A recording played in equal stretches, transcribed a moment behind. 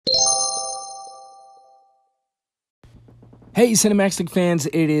Hey, Cinemaxtic fans,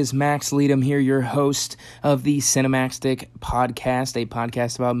 it is Max Leadham here, your host of the Cinemaxtic Podcast, a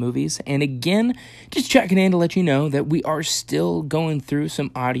podcast about movies. And again, just checking in to let you know that we are still going through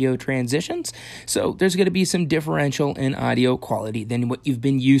some audio transitions. So there's going to be some differential in audio quality than what you've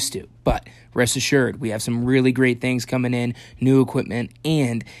been used to. But rest assured, we have some really great things coming in, new equipment,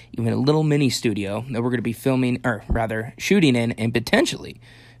 and even a little mini studio that we're going to be shooting in and potentially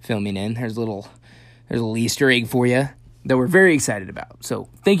filming in. There's a little Easter egg for you that we're very excited about. So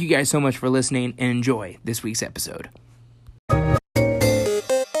thank you guys so much for listening and enjoy this week's episode. All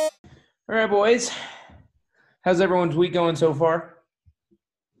right, boys. How's everyone's week going so far?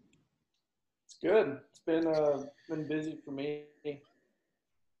 It's good. It's been busy for me.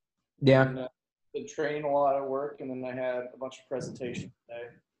 Yeah. And, been training a lot at work, and then I had a bunch of presentations today,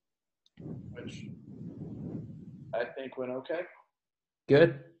 which I think went okay.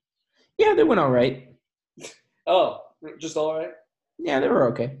 Good. Yeah, they went all right. Oh, just all right? Yeah, they were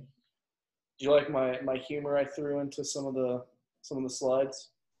okay. Did you like my humor I threw into some of the slides?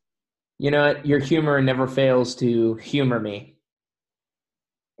 You know what? Your humor never fails to humor me.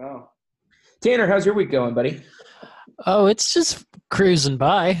 Oh. Tanner, how's your week going, buddy? Oh, it's just cruising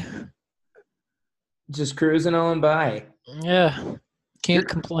by. Just cruising on by. Yeah, can't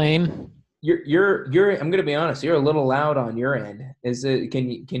complain. You're. I'm gonna be honest. You're a little loud on your end. Is it?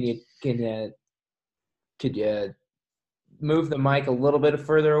 Could you move the mic a little bit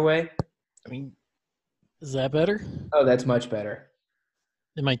further away? I mean, is that better? Oh, that's much better.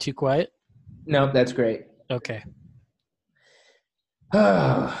 Am I too quiet? No, that's great. Okay.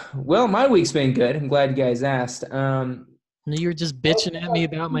 Well, my week's been good. I'm glad you guys asked. You were just bitching at me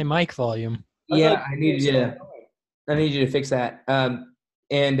about my mic volume. Yeah, I need you to fix that.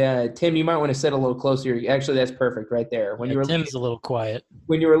 And Tim, you might want to sit a little closer. Actually, that's perfect right there. Tim's a little quiet.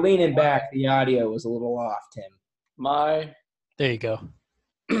 When you were leaning back, the audio was a little off, Tim. There you go.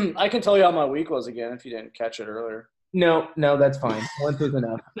 I can tell you how my week was again if you didn't catch it earlier. No, that's fine. Once is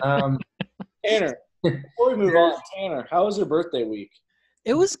enough. Tanner, before we move on, Tanner, how was your birthday week?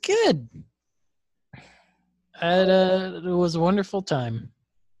 It was good. It was a wonderful time.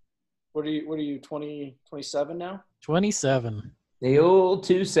 What are you 27 now? 27. The old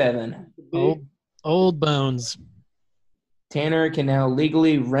 27. Old bones. Tanner can now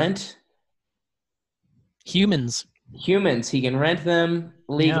legally rent Humans. He can rent them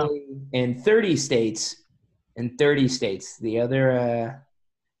legally in 30 states. The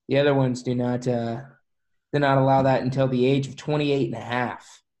other ones do not allow that until the age of 28 and a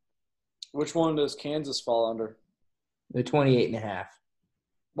half. Which one does Kansas fall under? The 28 and a half.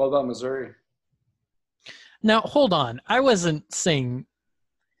 What about Missouri? Now, hold on. I wasn't saying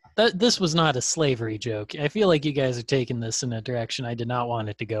that this was not a slavery joke. I feel like you guys are taking this in a direction I did not want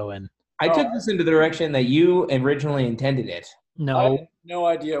it to go in. I took this into the direction that you originally intended it. No. I had no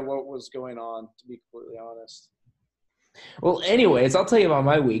idea what was going on, to be completely honest. Well, anyways, I'll tell you about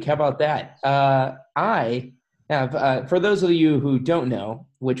my week. How about that? I have, for those of you who don't know,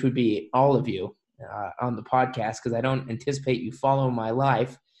 which would be all of you on the podcast, because I don't anticipate you follow my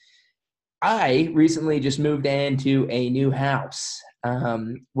life, I recently just moved into a new house,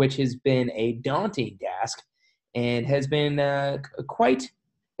 which has been a daunting task and has been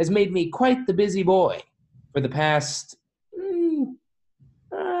has made me quite the busy boy for the past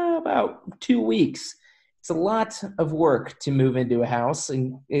about 2 weeks. It's a lot of work to move into a house,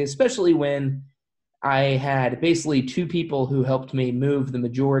 and especially when I had basically two people who helped me move the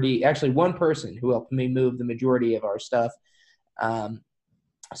majority, actually one person who helped me move the majority of our stuff.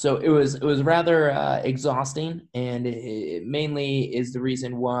 So it was rather exhausting, and it mainly is the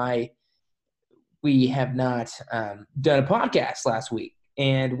reason why we have not done a podcast last week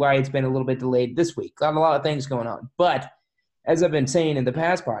and why it's been a little bit delayed this week. Got a lot of things going on. But as I've been saying in the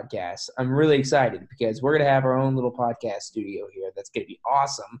past podcasts, I'm really excited because we're going to have our own little podcast studio here. That's going to be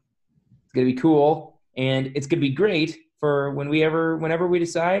awesome. It's going to be cool, and it's going to be great for whenever we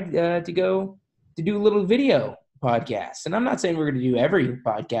decide to go to do a little video podcast. And I'm not saying we're going to do every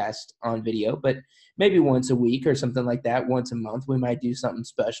podcast on video, but maybe once a week or something like that. Once a month, we might do something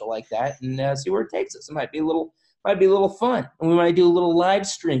special like that and see where it takes us. It might be a little fun, and we might do a little live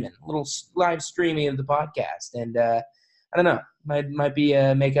streaming of the podcast. And I don't know, might be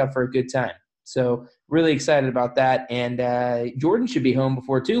make up for a good time. So really excited about that. And Jordan should be home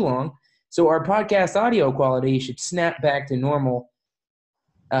before too long. So our podcast audio quality should snap back to normal,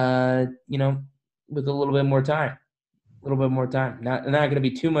 with a little bit more time. Not going to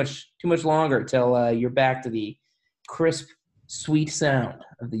be too much longer till you're back to the crisp, sweet sound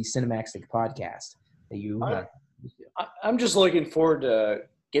of the Cinemaxtic podcast that you. I'm just looking forward to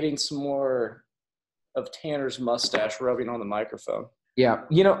getting some more of Tanner's mustache rubbing on the microphone. Yeah.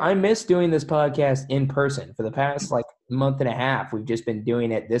 I miss doing this podcast in person. For the past month and a half, we've just been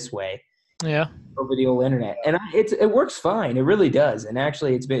doing it this way. Yeah. Over the old internet, and it works fine. It really does. And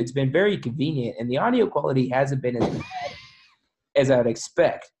actually, it's been very convenient, and the audio quality hasn't been as bad as I would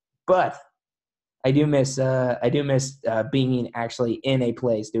expect. But I do miss being actually in a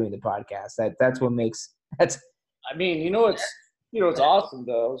place doing the podcast. That's what makes that's. I mean, it's awesome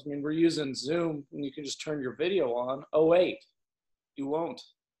though. I mean, we're using Zoom, and you can just turn your video on. Oh wait, you won't.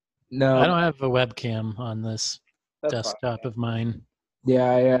 No, I don't have a webcam on this That's desktop of mine.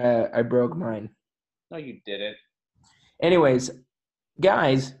 Yeah, I broke mine. No, you didn't. Anyways,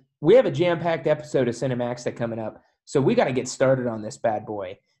 guys, we have a jam-packed episode of Cinemax coming up, so we got to get started on this bad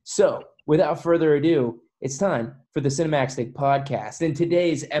boy. So, without further ado, it's time for the Cinemax podcast. In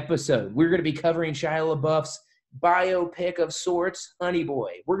today's episode, we're going to be covering Shia LaBeouf's biopic of sorts, Honey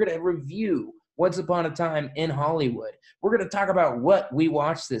Boy. We're going to review Once Upon a Time in Hollywood. We're going to talk about what we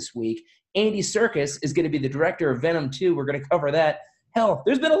watched this week. Andy Serkis is going to be the director of Venom 2. We're going to cover that. Hell,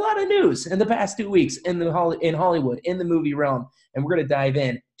 there's been a lot of news in the past 2 weeks in Hollywood, in the movie realm, and we're going to dive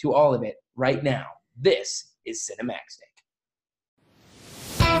in to all of it right now. This is Cinemax.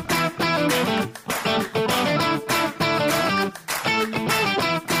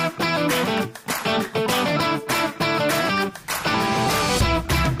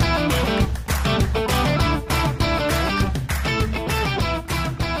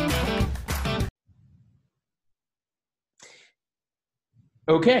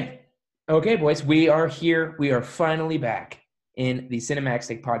 Okay, boys, we are here. We are finally back in the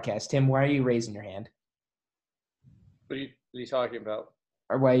Cinemax podcast. Tim, why are you raising your hand? What are you talking about?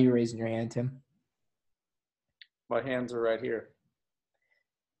 Or why are you raising your hand, Tim? My hands are right here.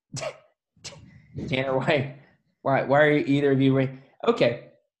 Tanner, why are either of you Okay.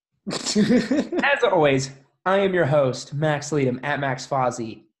 As always, I am your host, Max Leadham, at Max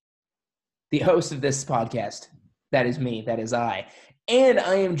Fozzie, the host of this podcast. That is me. That is I. And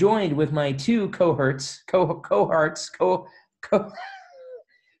I am joined with my two cohorts, Tim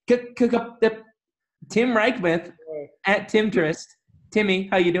Reichmuth at Tim Trist. Timmy,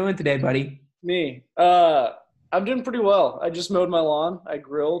 how you doing today, buddy? Me. I'm doing pretty well. I just mowed my lawn. I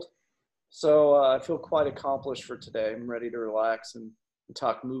grilled. So I feel quite accomplished for today. I'm ready to relax and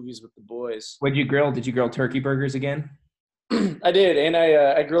talk movies with the boys. What'd you grill? Did you grill turkey burgers again? I did, and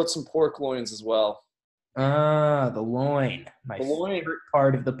I grilled some pork loins as well. Ah, the loin. My favorite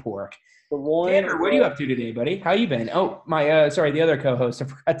part of the pork. The loin. Tanner, what are you up to today, buddy? How you been? Oh, the other co-host. I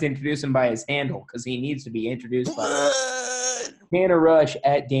forgot to introduce him by his handle because he needs to be introduced by Tanner Rush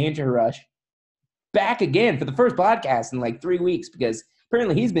at Danger Rush. Back again for the first podcast in 3 weeks because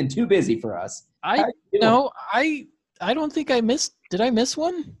apparently he's been too busy for us. I don't think I missed. Did I miss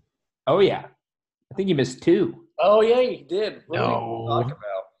one? Oh yeah, I think you missed two. Oh yeah, you did. What No. are we talking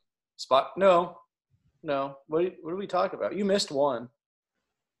about? No. What are we talking about? You missed one.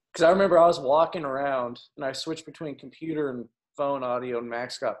 Because I remember I was walking around and I switched between computer and phone audio, and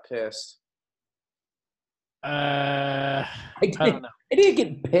Max got pissed. I don't know. I didn't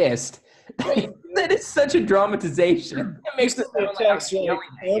get pissed. That is such a dramatization. It makes it sound like I was yelling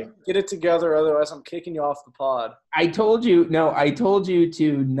at you. Get it together, otherwise I'm kicking you off the pod. I told you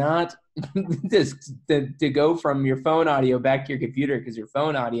to not to go from your phone audio back to your computer because your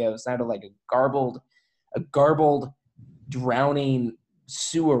phone audio sounded like a garbled, drowning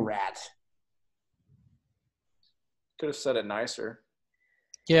sewer rat. Could have said it nicer.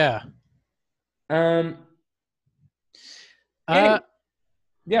 Yeah.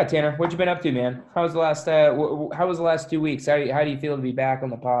 Yeah, Tanner, what you been up to, man? How was the last 2 weeks? How do you feel to be back on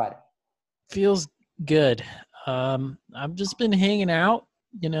the pod? Feels good. I've just been hanging out,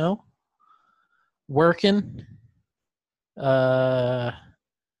 working.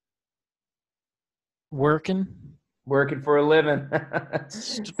 Working for a living.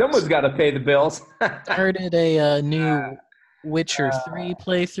 Someone's got to pay the bills. Started a new Witcher 3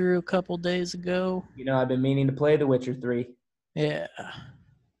 playthrough a couple days ago. I've been meaning to play The Witcher 3. Yeah.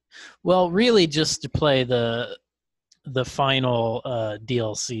 Well, really just to play the final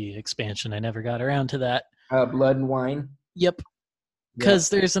DLC expansion. I never got around to that. Blood and Wine? Yep. Because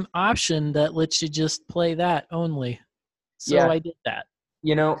there's an option that lets you just play that only. So I did that.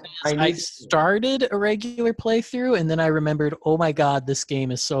 I started a regular playthrough, and then I remembered, oh my god, this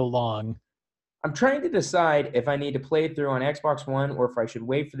game is so long. I'm trying to decide if I need to play it through on Xbox One or if I should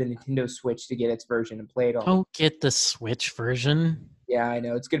wait for the Nintendo Switch to get its version and play it on. Don't get the Switch version. Yeah, I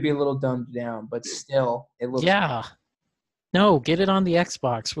know. It's going to be a little dumbed down, but still, it looks... Yeah. No, get it on the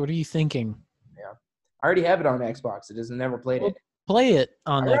Xbox. What are you thinking? Yeah. I already have it on Xbox. It has never played it. Play it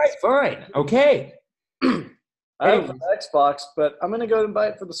on All right, fine. Okay. I have an Xbox, but I'm gonna go ahead and buy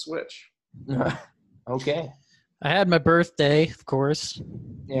it for the Switch. Okay. I had my birthday, of course.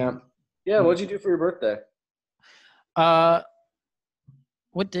 Yeah. Yeah, what'd you do for your birthday?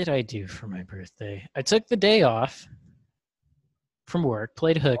 What did I do for my birthday? I took the day off from work,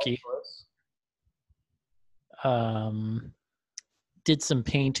 played hooky, did some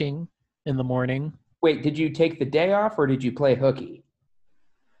painting in the morning. Wait, did you take the day off or did you play hooky?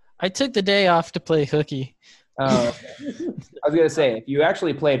 I took the day off to play hooky. I was gonna say, if you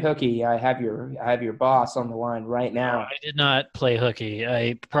actually played hooky, I have your boss on the line right now. I did not play hooky.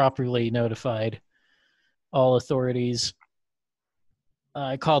 I properly notified all authorities.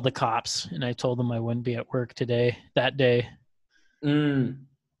 I called the cops and I told them I wouldn't be at work that day. And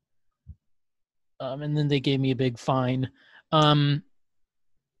then they gave me a big fine. I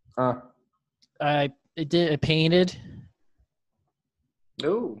painted.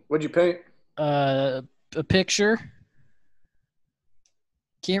 Ooh, what'd you paint? A picture.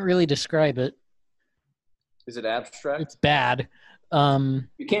 Can't really describe it. Is it abstract? It's bad.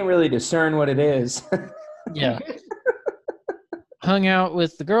 You can't really discern what it is. Yeah. Hung out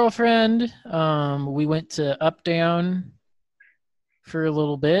with the girlfriend. We went to Up Down for a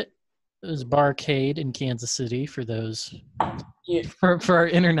little bit. It was Barcade in Kansas City for those for our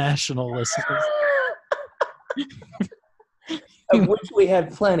international listeners. Of which we have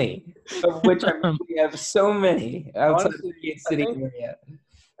plenty. Of which we have so many outside of the Kansas City area.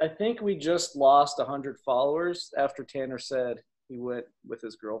 I think we just lost 100 followers after Tanner said he went with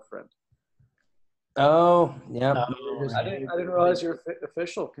his girlfriend. Oh, yeah. I didn't realize you're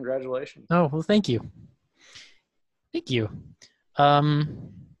official. Congratulations. Oh, well, thank you. Thank you.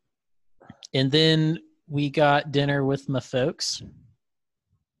 And then we got dinner with my folks.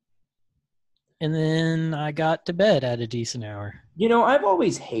 And then I got to bed at a decent hour. You know, I've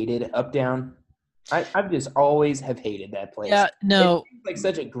always hated Up Down. I've just always have hated that place. Yeah, no. It seems like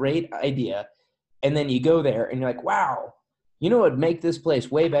such a great idea. And then you go there and you're like, wow, you know what would make this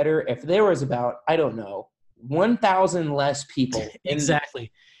place way better if there was about, I don't know, 1,000 less people.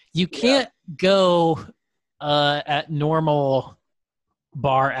 Exactly. You can't go at normal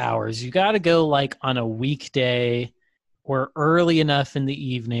bar hours. You got to go like on a weekday or early enough in the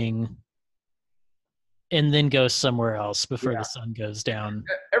evening and then go somewhere else before the sun goes down.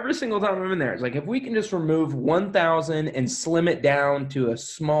 Every single time I'm in there, it's like, if we can just remove 1,000 and slim it down to a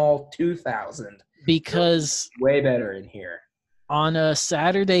small 2,000. Because way better in here. On a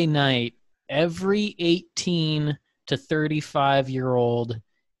Saturday night, every 18 to 35-year-old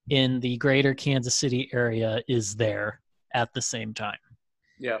in the greater Kansas City area is there at the same time.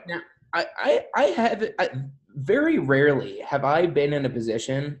 Yeah. Now, I very rarely have I been in a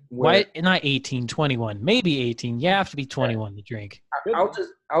position where not 18, 21, maybe 18. You have to be 21 to drink.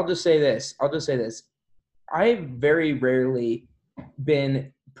 I'll just say this. I've very rarely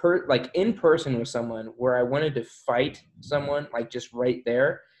been in person with someone where I wanted to fight someone like just right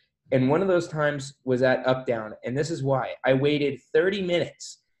there. And one of those times was at Up Down. And this is why. I waited 30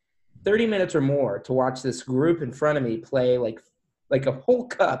 minutes or more to watch this group in front of me play like a whole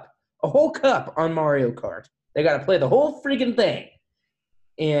cup on Mario Kart. They got to play the whole freaking thing.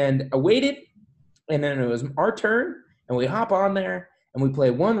 And I waited, and then it was our turn, and we hop on there, and we play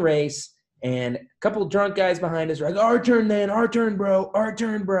one race, and a couple drunk guys behind us are like, our turn, bro.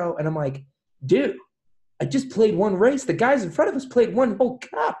 And I'm like, dude, I just played one race. The guys in front of us played one whole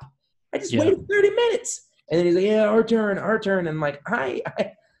cup. I just waited 30 minutes. And then he's like, yeah, our turn. And I'm like, I'm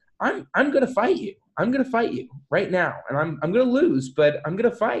going to fight you. I'm going to fight you right now. And I'm going to lose, but I'm going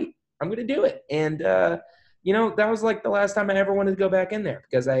to fight. I'm going to do it. And, that was like the last time I ever wanted to go back in there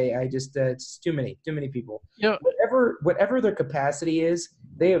because I just it's too many people. Yeah. Whatever their capacity is,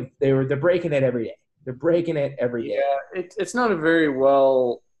 they're breaking it every day. They're breaking it every day. Yeah, it's not a very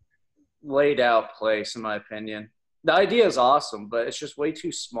well laid out place in my opinion. The idea is awesome, but it's just way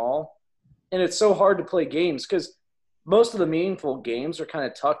too small, and it's so hard to play games because most of the meaningful games are kind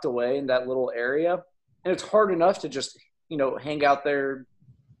of tucked away in that little area, and it's hard enough to just hang out there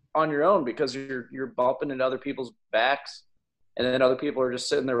on your own because you're bumping into other people's backs, and then other people are just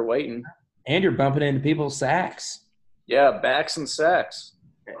sitting there waiting. And you're bumping into people's sacks. Yeah, backs and sacks.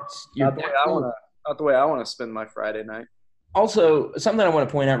 Not the way I want to spend my Friday night. Also, something I want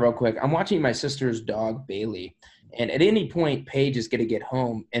to point out real quick. I'm watching my sister's dog, Bailey, and at any point, Paige is going to get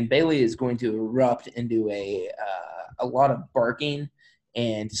home, and Bailey is going to erupt into a lot of barking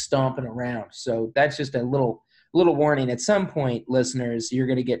and stomping around. So that's just a little warning. At some point, listeners, you're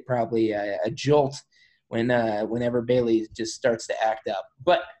going to get probably a jolt whenever Bailey just starts to act up.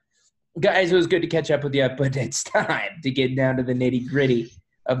 But, guys, it was good to catch up with you, but it's time to get down to the nitty-gritty.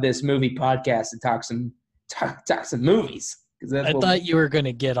 of this movie podcast to talk some movies. Because that's I thought you were going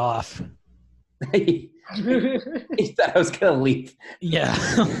to get off. He thought I was going to leave. Yeah.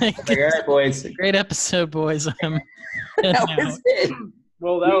 Like, all right, boys. Great episode, boys. That was it.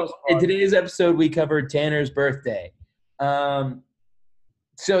 Well, that was In fun. today's episode, we covered Tanner's birthday.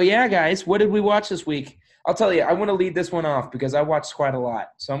 So yeah, guys, what did we watch this week? I'll tell you, I want to lead this one off because I watched quite a lot.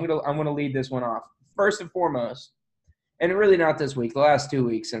 So I'm gonna lead this one off. First and foremost, and really not this week, the last 2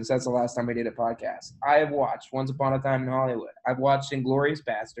 weeks, since that's the last time we did a podcast. I have watched Once Upon a Time in Hollywood. I've watched Inglourious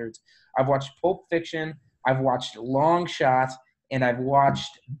Bastards. I've watched Pulp Fiction. I've watched Long Shot, and I've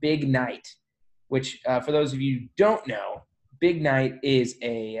watched Big Night, which for those of you who don't know, Big Night is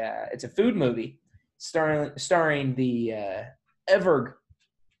it's a food movie starring the ever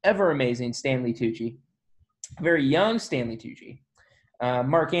amazing Stanley Tucci, very young Stanley Tucci,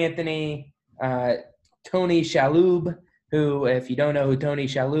 Mark Anthony, Tony Shalhoub, who, if you don't know who Tony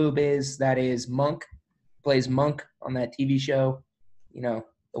Shalhoub is, that is Monk, plays Monk on that TV show, you know,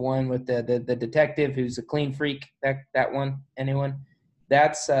 the one with the detective who's a clean freak, that one, anyone?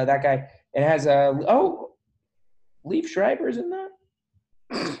 That's that guy. It has Liev Schreiber's in that.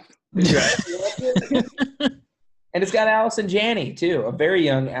 And it's got Allison Janney too, a very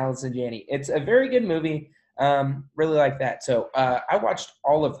young Allison Janney. It's a very good movie. Really like that. So I watched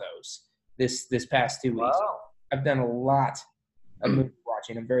all of those this past 2 weeks. Wow. I've done a lot of movie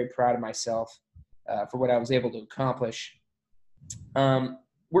watching. I'm very proud of myself for what I was able to accomplish.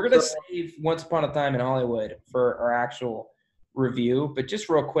 We're gonna save Once Upon a Time in Hollywood for our actual review, but just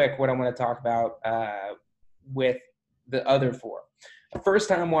real quick, what I want to talk about with the other four. First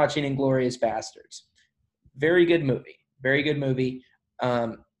time watching Inglourious Bastards. Very good movie. Very good movie.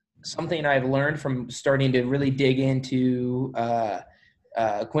 Something I've learned from starting to really dig into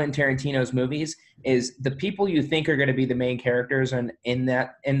Quentin Tarantino's movies is the people you think are going to be the main characters in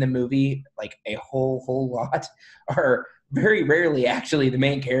the movie, like a whole lot, are very rarely actually the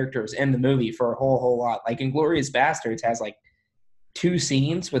main characters in the movie for a whole lot. Like Inglourious Bastards has like 2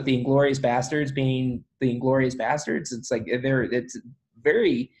 scenes with the Inglourious Bastards being the Inglourious Bastards. It's like it's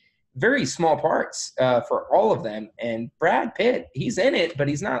very, very small parts for all of them. And Brad Pitt, he's in it, but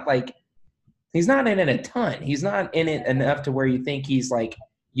he's not in it a ton. He's not in it enough to where you think he's like,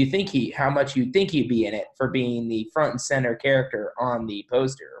 how much you think he'd be in it for being the front and center character on the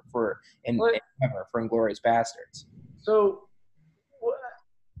poster for Inglourious Bastards. So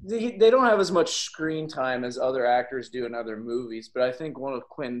they don't have as much screen time as other actors do in other movies, but I think one of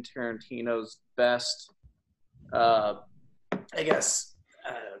Quentin Tarantino's best,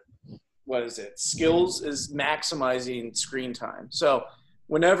 skills is maximizing screen time. So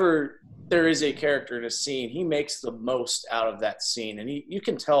whenever there is a character in a scene, he makes the most out of that scene. And you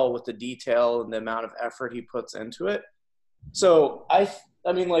can tell with the detail and the amount of effort he puts into it. So I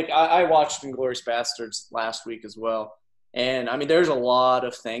watched Inglourious Bastards last week as well. And I mean, there's a lot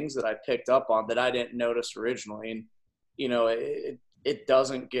of things that I picked up on that I didn't notice originally. And, you know, it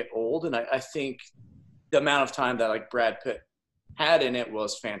doesn't get old. And I think the amount of time that like Brad Pitt had in it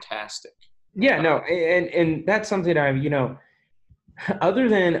was fantastic. Yeah, no. And that's something other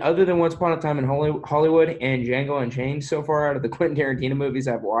than Once Upon a Time in Hollywood and Django Unchained, so far out of the Quentin Tarantino movies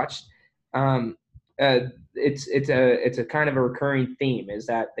I've watched, it's a kind of a recurring theme is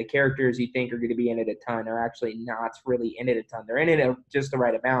that the characters you think are going to be in it a ton are actually not really in it a ton. They're in it just the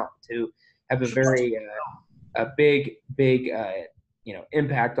right amount to have a very big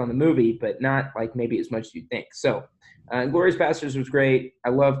impact on the movie, but not like maybe as much as you think. So, Inglourious Bastards was great. I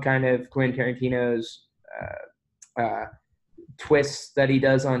love kind of Quentin Tarantino's twists that he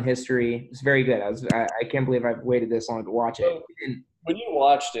does on history. It's very good. I can't believe I've waited this long to watch it. When you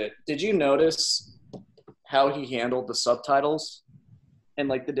watched it, did you notice how he handled the subtitles and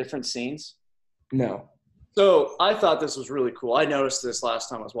like the different scenes? No. So I thought this was really cool. I noticed this last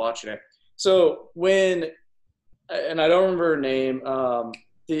time I was watching it. So and I don't remember her name,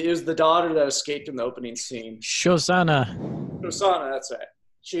 it was the daughter that escaped in the opening scene. Shosanna, that's right.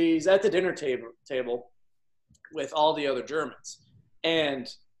 She's at the dinner table with all the other Germans. And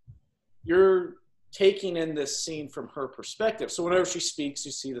you're taking in this scene from her perspective. So whenever she speaks,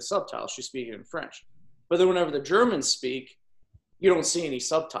 you see the subtitles. She's speaking in French. But then whenever the Germans speak, you don't see any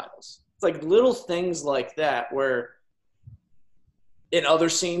subtitles. It's like little things like that where in other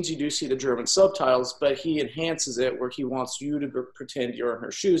scenes you do see the German subtitles, but he enhances it where he wants you to pretend you're in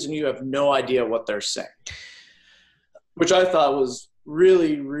her shoes and you have no idea what they're saying, which I thought was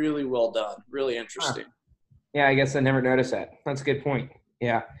really, really well done. Really interesting. Yeah, I guess I never noticed that. That's a good point.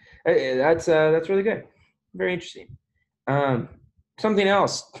 Yeah, that's really good. Very interesting. Something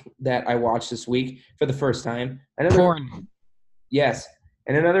else that I watched this week for the first time. Porn. Yes,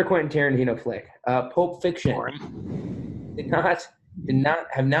 And another Quentin Tarantino flick, Pulp Fiction. Boring.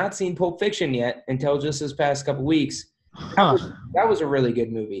 Have not seen Pulp Fiction yet until just this past couple weeks. Huh. That was a really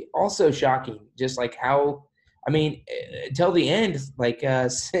good movie. Also shocking, just like how, I mean, till the end, like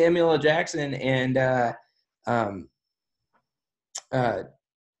Samuel L. Jackson and John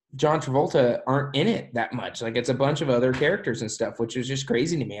Travolta aren't in it that much. Like it's a bunch of other characters and stuff, which is just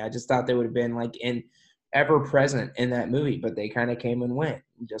crazy to me. I just thought they would have been like ever present in that movie, but they kind of came and went,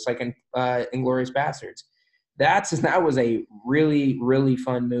 just like in Inglourious Basterds. That was a really, really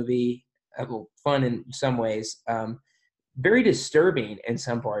fun movie. Fun in some ways. Very disturbing in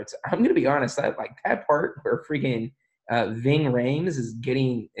some parts. I'm gonna be honest. That part where freaking Ving Rhames is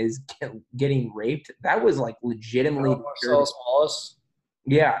getting raped. That was like legitimately. Marcellus Wallace.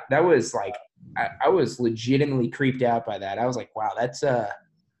 Yeah, that was like I was legitimately creeped out by that. I was like, wow, that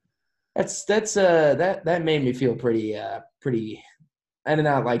made me feel pretty. I did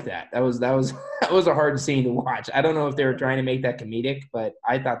not like that. That was that was a hard scene to watch. I don't know if they were trying to make that comedic, but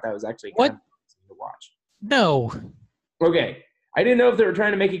I thought that was actually kind of hard scene to watch. No. Okay. I didn't know if they were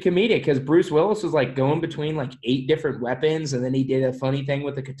trying to make it comedic because Bruce Willis was like going between like 8 different weapons, and then he did a funny thing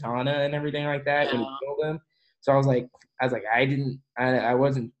with the katana and everything like that when he killed him. So I was like, I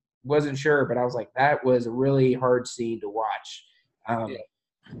wasn't sure, but I was like, that was a really hard scene to watch.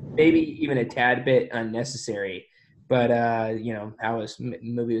 Maybe even a tad bit unnecessary, but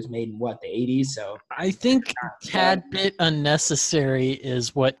movie was made in the 80s. So I think tad bit unnecessary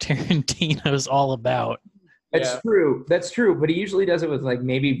is what Tarantino's all about. That's true. That's true. But he usually does it with like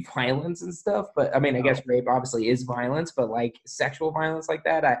maybe violence and stuff. But I mean, I guess rape obviously is violence, but like sexual violence like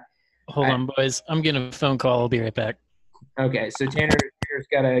that, Hold on, boys. I'm getting a phone call. I'll be right back. Okay, so Tanner's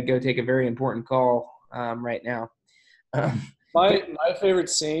got to go take a very important call right now. My favorite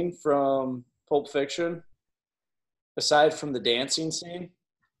scene from Pulp Fiction, aside from the dancing scene,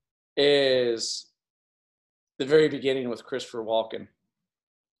 is the very beginning with Christopher Walken.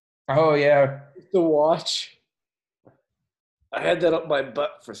 Oh, yeah. The watch. I had that up my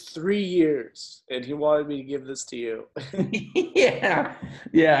butt for 3 years, and he wanted me to give this to you. Yeah.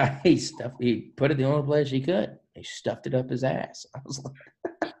 He put it the only place he could. He stuffed it up his ass.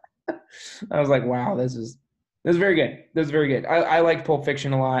 I was like, wow, this is very good. This is very good. I liked Pulp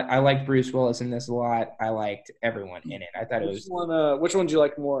Fiction a lot. I liked Bruce Willis in this a lot. I liked everyone in it. I thought Which one do you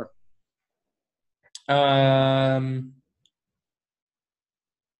like more?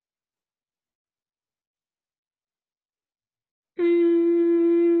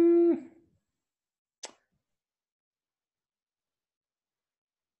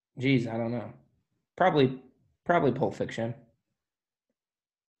 Geez, I don't know. Probably Pulp Fiction.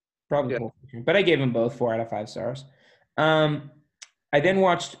 Pulp Fiction. But I gave them both 4 out of 5 stars. I then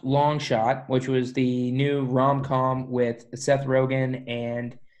watched Long Shot, which was the new rom-com with Seth Rogen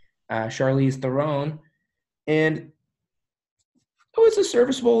and Charlize Theron, and it was a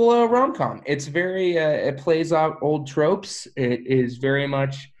serviceable rom-com. It's very it plays out old tropes. It is very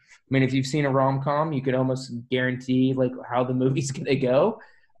much. I mean, if you've seen a rom-com, you could almost guarantee like how the movie's gonna go.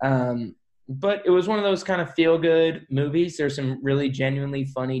 But it was one of those kind of feel-good movies. There's some really genuinely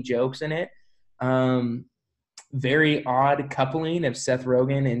funny jokes in it. Very odd coupling of Seth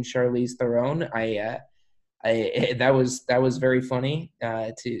Rogen and Charlize Theron. That was very funny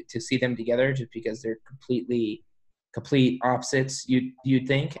to see them together, just because they're complete opposites. You'd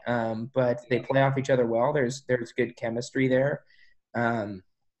think, but they play off each other well. There's good chemistry there.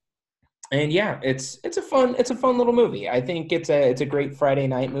 And yeah, it's a fun little movie. I think it's a great Friday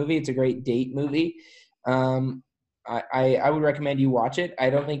night movie. It's a great date movie. I would recommend you watch it. I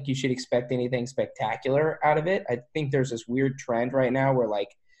don't think you should expect anything spectacular out of it. I think there's this weird trend right now where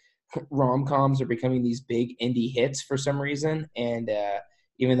like rom-coms are becoming these big indie hits for some reason, and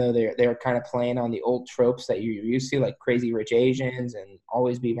even though they're kind of playing on the old tropes that you're used to, like Crazy Rich Asians and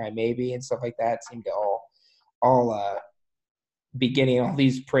Always Be My Maybe and stuff like that, seem to all be getting all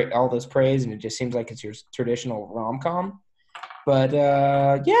this praise, and it just seems like it's your traditional rom-com. But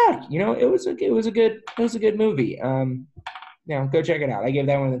yeah, it was a good movie. Go check it out. I gave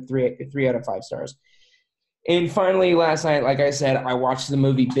that one a 3 out of 5 stars. And finally, last night, like I said, I watched the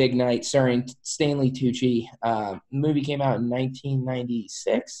movie Big Night, starring Stanley Tucci. The movie came out in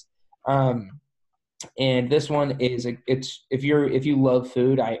 1996, and this one is if you love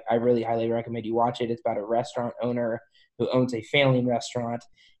food, I really highly recommend you watch it. It's about a restaurant owner who owns a family restaurant,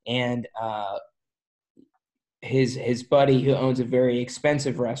 and his buddy who owns a very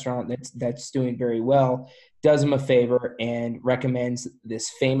expensive restaurant that's doing very well does him a favor and recommends this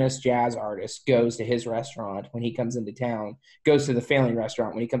famous jazz artist goes to his restaurant when he comes into town, goes to the family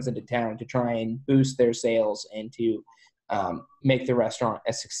restaurant when he comes into town to try and boost their sales and to make the restaurant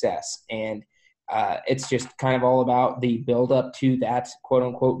a success. And it's just kind of all about the build up to that quote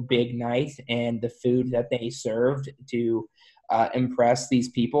unquote big night and the food that they served to impress these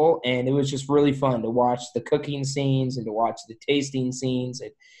people. And it was just really fun to watch the cooking scenes and to watch the tasting scenes.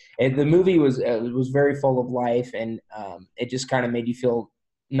 And the movie was very full of life, and it just kind of made you feel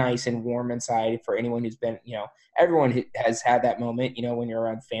nice and warm inside for anyone who's been, everyone has had that moment, when you're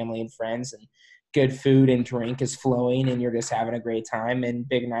around family and friends and good food and drink is flowing and you're just having a great time. And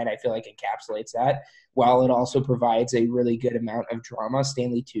Big Night, I feel like, encapsulates that, while it also provides a really good amount of drama.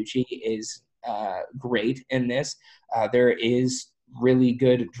 Stanley Tucci is great in this. There is really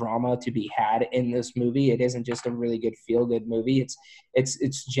good drama to be had in this movie. It isn't just a really good feel-good movie.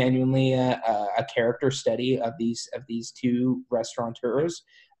 It's genuinely a character study of these two restaurateurs,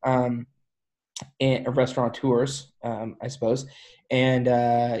 and restaurateurs, I suppose. And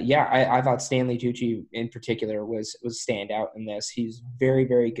I thought Stanley Tucci in particular was standout in this. He's very,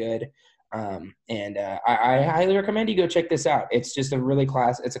 very good. I highly recommend you go check this out. It's just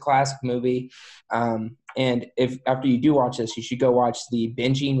it's a classic movie. And if after you do watch this, you should go watch the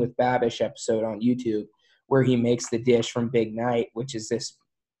Binging with Babish episode on YouTube, where he makes the dish from Big Night, which is this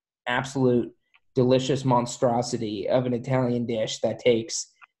absolute delicious monstrosity of an Italian dish that takes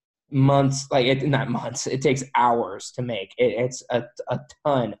months, not months, it takes hours to make. It's a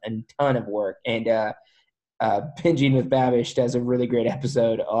ton of work. And Binging with Babish does a really great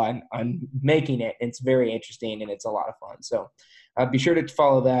episode on making it. It's very interesting and it's a lot of fun. So be sure to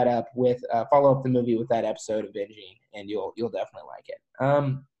follow that up with follow up the movie with that episode of Binging, and you'll definitely like it.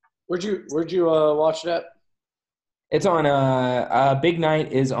 Where'd you watch that? It's on Big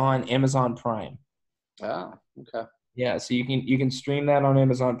Night is on Amazon Prime. Oh, okay. Yeah, so you can stream that on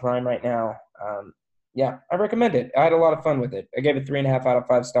Amazon Prime right now. I recommend it. I had a lot of fun with it. I gave it 3.5 out of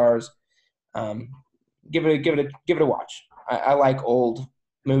 5 stars. Give it a watch. I like old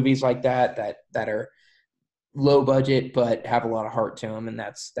movies like that are low budget but have a lot of heart to them, and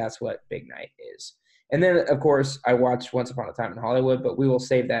that's what Big Night is. And then, of course, I watched Once Upon a Time in Hollywood, but we will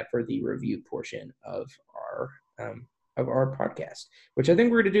save that for the review portion of our podcast, which I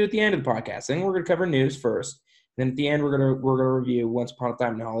think we're going to do at the end of the podcast. I think we're going to cover news first. Then at the end, we're gonna review Once Upon a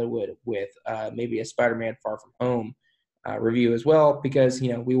Time in Hollywood with maybe a Spider-Man Far From Home review as well, because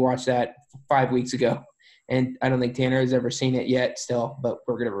we watched that 5 weeks ago, and I don't think Tanner has ever seen it yet still, but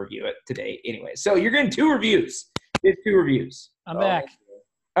we're gonna review it today anyway. So you're getting 2 reviews. It's 2 reviews. I'm back.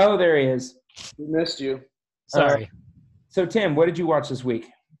 Oh, there he is. We missed you. Sorry. So Tim, what did you watch this week?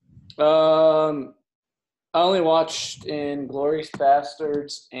 I only watched Inglourious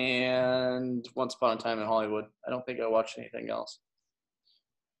Bastards and Once Upon a Time in Hollywood. I don't think I watched anything else.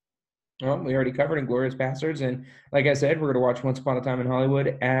 Well, we already covered Inglourious Bastards, and like I said, we're going to watch Once Upon a Time in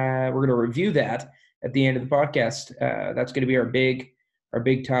Hollywood. We're going to review that at the end of the podcast. That's going to be our big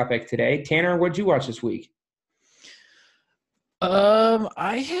topic today. Tanner, what did you watch this week?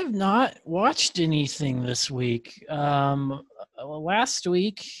 I have not watched anything this week. Last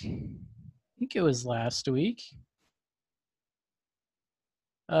week, I think it was last week.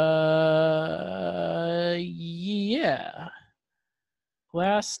 Yeah.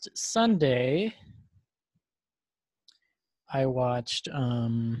 Last Sunday, I watched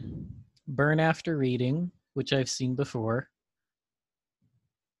Burn After Reading, which I've seen before.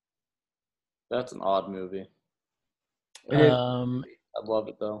 That's an odd movie. I love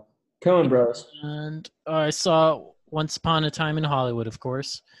it though. Coen Bros. And I saw Once Upon a Time in Hollywood, of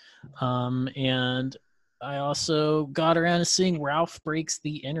course. And I also got around to seeing Ralph Breaks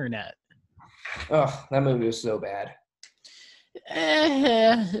the Internet. Oh, that movie was so bad.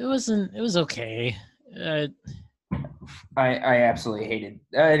 It was okay. I absolutely hated.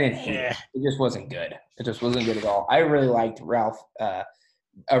 I didn't hate it. It just wasn't good. It just wasn't good at all. I really liked Ralph,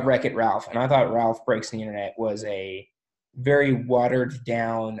 Wreck-It Ralph, and I thought Ralph Breaks the Internet was a very watered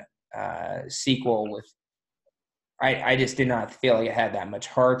down sequel with. I just did not feel like it had that much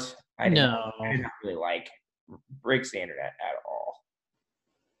heart. I did not really like Breaks the Internet at all.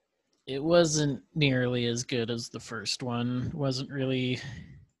 It wasn't nearly as good as the first one. It wasn't really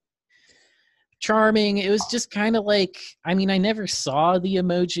charming. It was just kind of like, I mean, I never saw the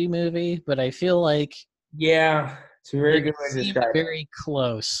Emoji Movie, but I feel like yeah, it's a very good way to describe it. Very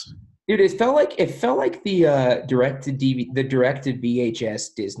close. Dude, it felt like the directed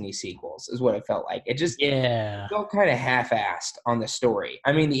VHS Disney sequels is what it felt like. It just felt kind of half-assed on the story.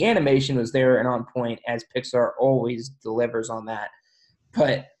 I mean, the animation was there and on point, as Pixar always delivers on that.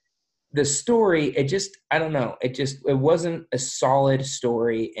 But the story, I don't know. It wasn't a solid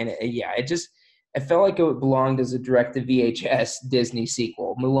story, and it I felt like it belonged as a direct-to-VHS Disney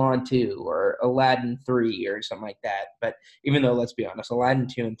sequel, Mulan 2 or Aladdin 3 or something like that. But even though, let's be honest, Aladdin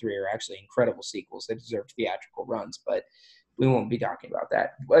 2 and 3 are actually incredible sequels. They deserve theatrical runs, but we won't be talking about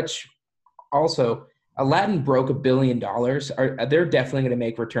that. Which also, Aladdin broke $1 billion. They're definitely going to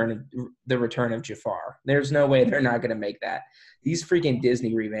make the Return of Jafar. There's no way they're not going to make that. These freaking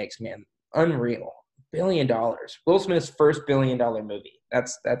Disney remakes, man, unreal. $1 billion. Will Smith's first $1 billion movie.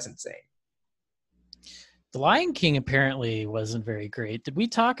 That's insane. The Lion King apparently wasn't very great. Did we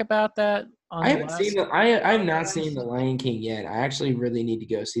talk about that? I haven't seen I've not seen The Lion King yet. I actually really need to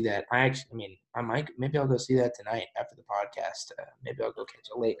go see that. Maybe I'll go see that tonight after the podcast. Maybe I'll go catch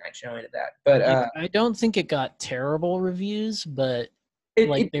a late night showing of that. But I don't think it got terrible reviews, but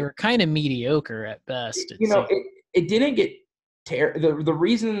they were kind of mediocre at best. It didn't get the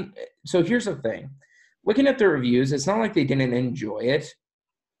reason. So here's the thing: looking at the reviews, it's not like they didn't enjoy it.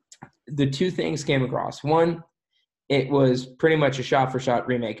 The two things came across. One, it was pretty much a shot-for-shot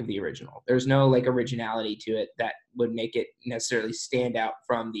remake of the original. There's no originality to it that would make it necessarily stand out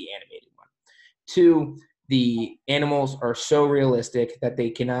from the animated one. Two, the animals are so realistic that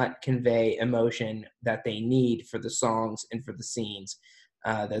they cannot convey emotion that they need for the songs and for the scenes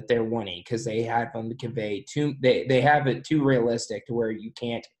that they're wanting, because they have them to convey they have it too realistic to where you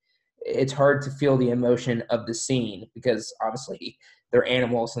can't. It's hard to feel the emotion of the scene because obviously they're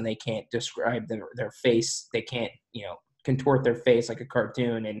animals and they can't describe their face. They can't, contort their face like a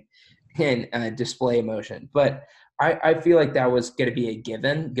cartoon and display emotion. But I feel like that was going to be a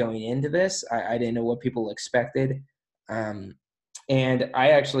given going into this. I didn't know what people expected. And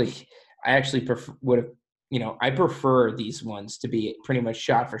I actually I prefer these ones to be pretty much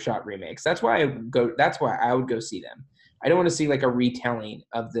shot for shot remakes. That's why I would go see them. I don't want to see a retelling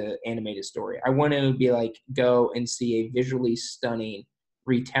of the animated story. I want to be go and see a visually stunning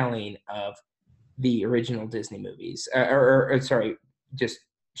retelling of the original Disney movies, just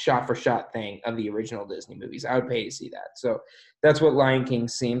shot for shot thing of the original Disney movies. I would pay to see that. So that's what Lion King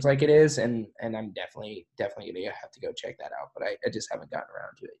seems like it is, and I'm definitely gonna have to go check that out. But I just haven't gotten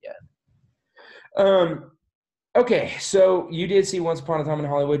around to it yet. Okay, so you did see Once Upon a Time in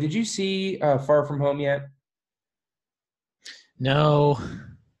Hollywood. Did you see Far From Home yet? No.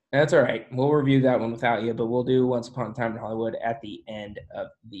 That's all right. We'll review that one without you, but we'll do Once Upon a Time in Hollywood at the end of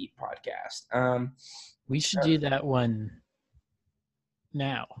the podcast. We should do that one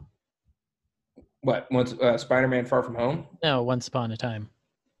now. What? Spider-Man Far From Home? No, Once Upon a Time.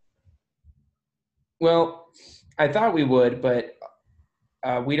 Well, I thought we would, but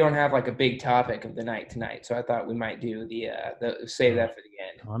we don't have a big topic of the night tonight, so I thought we might do the save that for the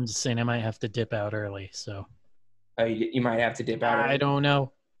end. Well, I'm just saying I might have to dip out early, so. You might have to dip out. I don't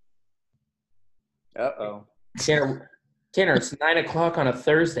know. Uh-oh. Tanner, it's 9:00 on a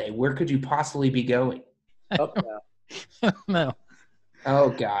Thursday. Where could you possibly be going? Up now. No.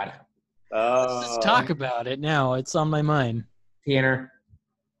 Oh, God. Let's just talk about it now. It's on my mind. Tanner.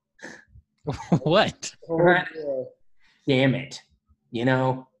 What? Damn it.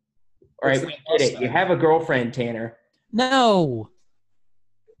 All right, we get it. You have a girlfriend, Tanner. No.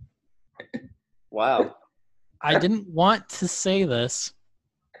 Wow. I didn't want to say this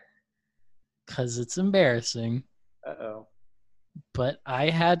because it's embarrassing. Uh-oh. But I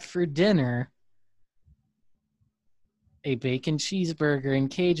had for dinner a bacon cheeseburger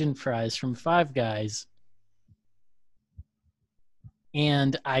and Cajun fries from Five Guys.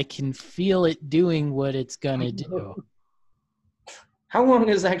 And I can feel it doing what it's going to do. How long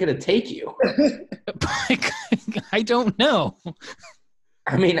is that going to take you? I don't know.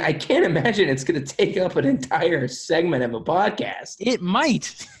 I mean, I can't imagine it's going to take up an entire segment of a podcast. It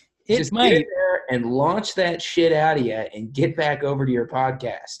might. Just get in there and launch that shit out of you and get back over to your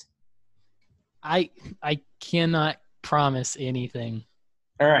podcast. I cannot promise anything.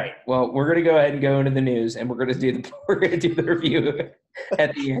 All right. Well, we're going to go ahead and go into the news, and we're going to do the review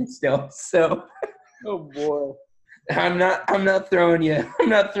at the end still. So, oh boy, I'm not throwing you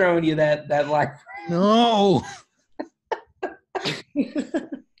that like. No.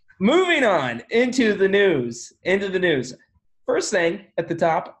 Moving on into the news. First thing at the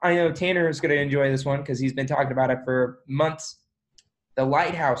top, I know Tanner is going to enjoy this one because he's been talking about it for months. The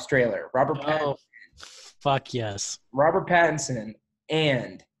Lighthouse trailer. Robert Pattinson. Oh, fuck yes. Robert Pattinson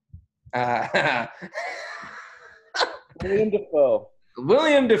and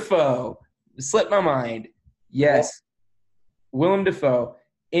William Dafoe. Slipped my mind. Yes. Yeah. Willem Dafoe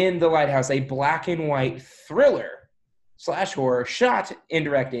in The Lighthouse, a black and white thriller / horror shot and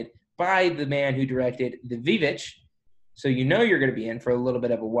directed by the man who directed The Vivitch. So you're going to be in for a little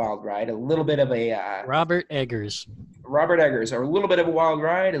bit of a wild ride, a little bit of a... Robert Eggers. Robert Eggers are a little bit of a wild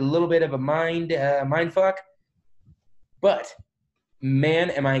ride, a little bit of a mind fuck. But man,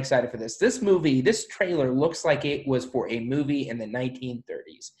 am I excited for this. This trailer looks like it was for a movie in the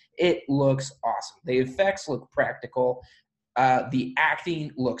 1930s. It looks awesome. The effects look practical. The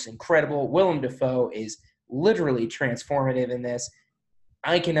acting looks incredible. Willem Dafoe is literally transformative in this.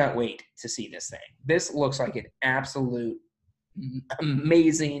 I cannot wait to see this thing. This looks like an absolute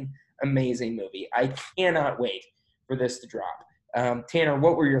amazing movie. I cannot wait for this to drop. Tanner,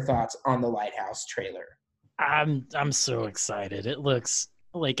 what were your thoughts on the Lighthouse trailer? I'm so excited. It looks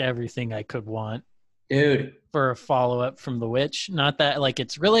like everything I could want. Dude. For a follow-up from The Witch. Not that like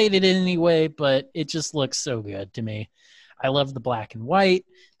it's related in any way, but it just looks so good to me. I love the black and white.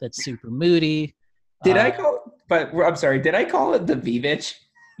 That's super moody. Did I call it the Vivitch?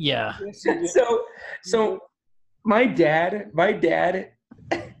 Yeah. So my dad,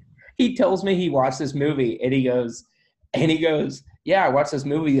 he tells me he watched this movie and he goes, yeah, I watched this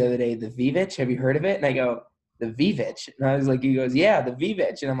movie the other day, The Vivitch. Have you heard of it? And I go, The Vivitch? And I was like, he goes, yeah, The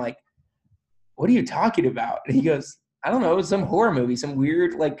Vivitch. And I'm like, what are you talking about? And he goes, I don't know, it's some horror movie, some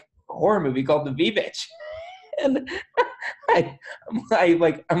weird like horror movie called The Vivitch. And I'm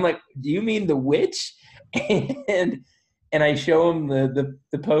like, do you mean The Witch? And I show him the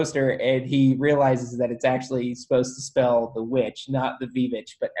poster, and he realizes that it's actually supposed to spell The Witch, not The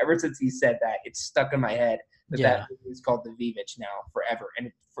Vivitch. But ever since he said that, it's stuck in my head that movie is called The Vivitch now forever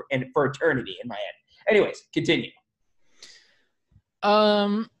and for eternity in my head. Anyways, continue.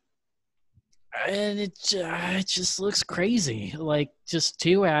 And it just looks crazy. Like just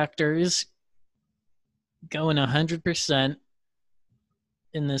two actors going 100%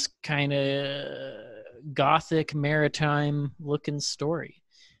 in this kind of gothic maritime looking story.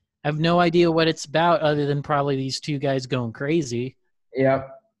 I have no idea what it's about other than probably these two guys going crazy. Yeah.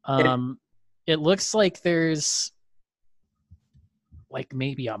 It looks like there's like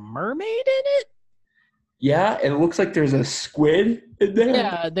maybe a mermaid in it. Yeah, it looks like there's a squid in there.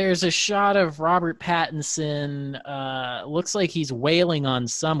 Yeah, there's a shot of Robert Pattinson. Looks like he's wailing on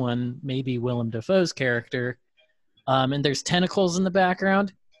someone, maybe Willem Dafoe's character. And there's tentacles in the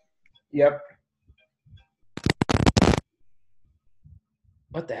background. Yep.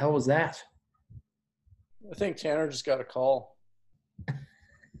 What the hell was that? I think Tanner just got a call.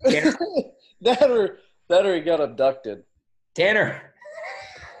 Tanner? that or he got abducted. Tanner.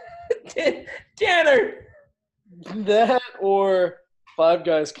 Tanner. That or Five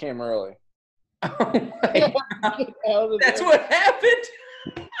Guys came early. Oh my God. That's what happened.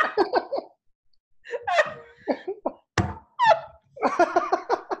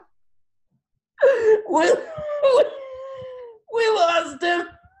 We lost him.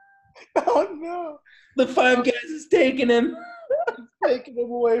 Oh no! The Five Guys is taking him. Taking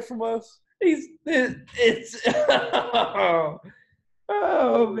him away from us.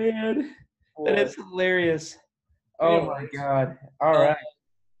 Oh man, that is hilarious. Oh my God! All right,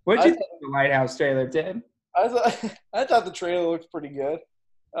 what'd you think of the Lighthouse trailer, Tim? I thought the trailer looked pretty good.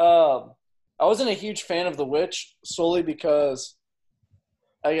 I wasn't a huge fan of The Witch solely because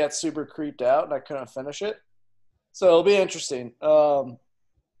I got super creeped out and I couldn't finish it. So it'll be interesting.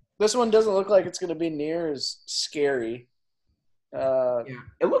 This one doesn't look like it's going to be near as scary. Yeah,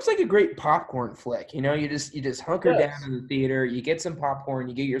 it looks like a great popcorn flick. You know, you just hunker down in the theater, you get some popcorn,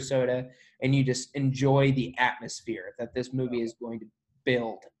 you get your soda, and you just enjoy the atmosphere that this movie is going to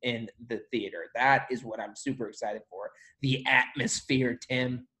build in the theater. That is what I'm super excited for. The atmosphere,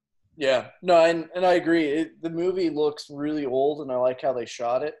 Tim. Yeah, no, and I agree. The movie looks really old, and I like how they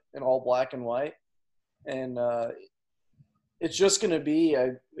shot it in all black and white. And it's just going to be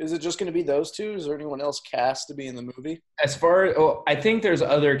is it just going to be those two? Is there anyone else cast to be in the movie? I think there's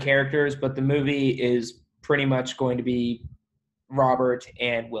other characters, but the movie is pretty much going to be Robert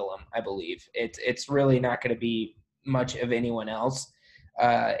and Willem, I believe. It's really not going to be much of anyone else.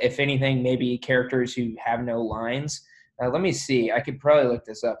 If anything, maybe characters who have no lines. Let me see. I could probably look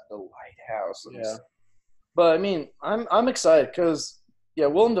this up. The Lighthouse. Yeah, but I mean, I'm excited because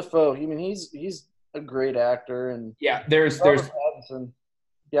Willem Dafoe. I mean, he's a great actor, and there's Pattinson.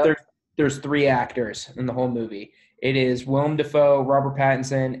 there's three actors in the whole movie. It is Willem Dafoe, Robert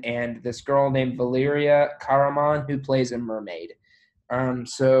Pattinson, and this girl named Valeria Karaman who plays a mermaid.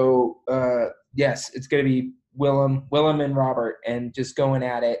 Yes, it's going to be Willem and Robert, and just going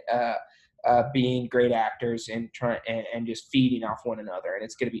at it, being great actors and and just feeding off one another, and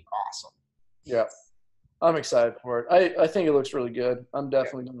it's going to be awesome. Yeah, I'm excited for it. I think it looks really good. I'm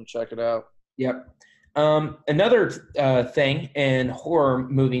definitely going to check it out. Yep. Another thing in horror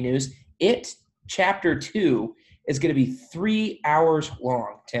movie news, It Chapter 2 is going to be 3 hours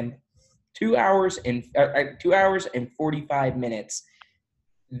long, Tim. 2 hours and 45 minutes.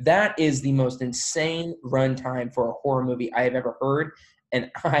 That is the most insane runtime for a horror movie I have ever heard,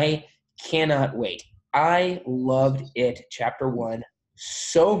 and I cannot wait. I loved it, Chapter 1,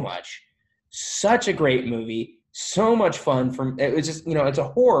 so much. Such a great movie. So much fun. It was just, it's a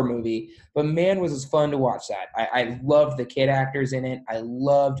horror movie, but man, was it fun to watch that. I loved the kid actors in it. I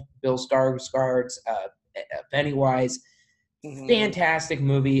loved Bill Skarsgård's Pennywise. Fantastic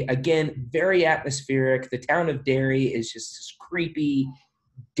movie. Again, very atmospheric. The town of Derry is just this creepy,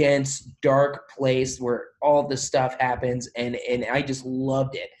 dense, dark place where all this stuff happens, and I just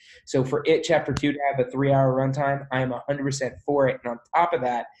loved it. So for it, Chapter 2 to have a 3-hour runtime, I am 100% for it. And on top of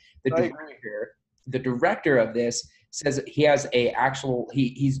that, the director of this says he has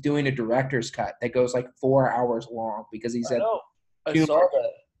he's doing a director's cut that goes like 4 hours long because he said I saw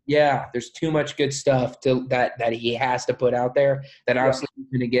that. Yeah, there's too much good stuff that he has to put out there that obviously he's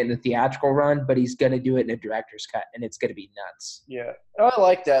going to get in a theatrical run, but he's going to do it in a director's cut, and it's going to be nuts. Yeah, I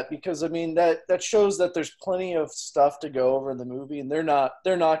like that because, I mean, that shows that there's plenty of stuff to go over in the movie, and they're not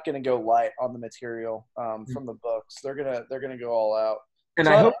going to go light on the material from the books. They're gonna go all out. And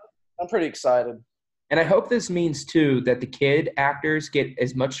so I'm pretty excited. And I hope this means, too, that the kid actors get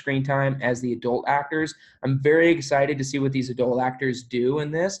as much screen time as the adult actors. I'm very excited to see what these adult actors do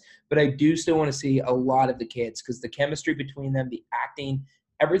in this, but I do still want to see a lot of the kids because the chemistry between them, the acting,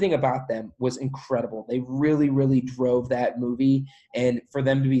 everything about them was incredible. They really, really drove that movie. And for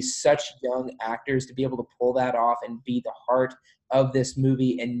them to be such young actors, to be able to pull that off and be the heart of this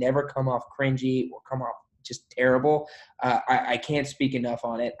movie and never come off cringy or come off just terrible. I can't speak enough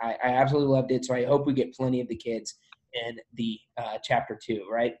on it. I absolutely loved it. So I hope we get plenty of the kids in the Chapter 2,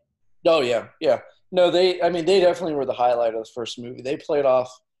 right? Oh yeah. Yeah. No, they definitely were the highlight of the first movie. They played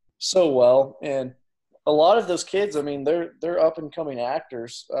off so well. And a lot of those kids, I mean, they're up and coming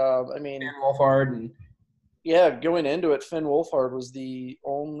actors. Finn Wolfhard going into it, Finn Wolfhard was the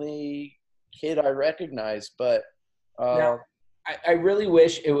only kid I recognized, but now, I really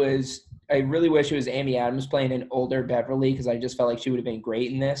wish it was Amy Adams playing an older Beverly because I just felt like she would have been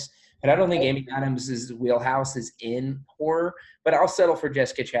great in this. But I don't think Amy Adams' wheelhouse is in horror. But I'll settle for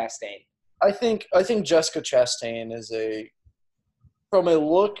Jessica Chastain. I think Jessica Chastain is from a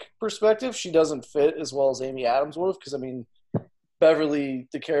look perspective, she doesn't fit as well as Amy Adams would have because, I mean, Beverly,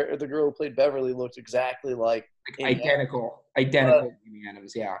 the girl who played Beverly looked exactly like identical to Amy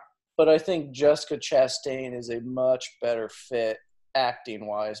Adams, yeah. But I think Jessica Chastain is a much better fit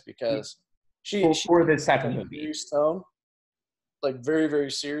acting-wise because she's for this type of movie. Serious tone, like very, very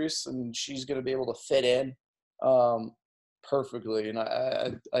serious, and she's going to be able to fit in perfectly. And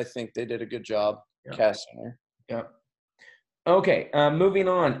I think they did a good job casting her. Yeah. Okay, moving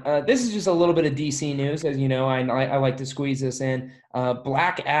on. This is just a little bit of DC news. As you know, I like to squeeze this in.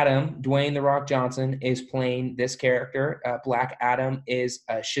 Black Adam, Dwayne "The Rock" Johnson, is playing this character. Black Adam is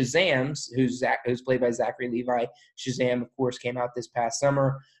Shazam's, who's played by Zachary Levi. Shazam, of course, came out this past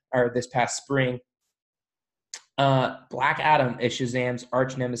spring. Black Adam is Shazam's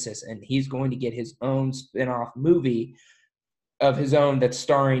arch nemesis, and he's going to get his own spin-off movie of his own that's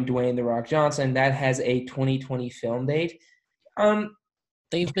starring Dwayne "The Rock" Johnson. That has a 2020 film date.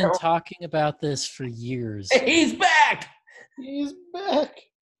 They've been talking about this for years. He's back.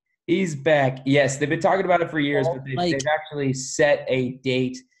 Yes, they've been talking about it for years, but they've actually set a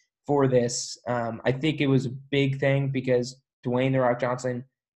date for this. I think it was a big thing because Dwayne "The Rock" Johnson,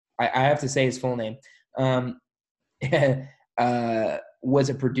 I have to say his full name, was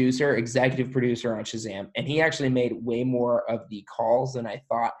a executive producer on Shazam, and he actually made way more of the calls than I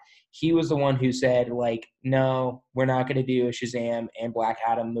thought. He was the one who said, like, no, we're not going to do a Shazam and Black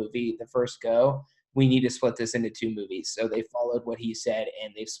Adam movie the first go. We need to split this into 2 movies. So they followed what he said,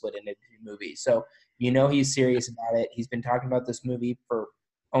 and they've split into 2 movies. So he's serious about it. He's been talking about this movie for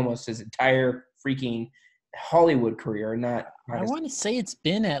almost his entire freaking Hollywood career. I want to say it's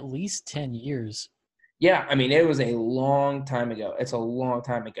been at least 10 years. Yeah, I mean, it was a long time ago. It's a long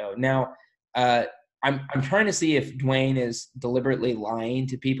time ago. Now, I'm trying to see if Dwayne is deliberately lying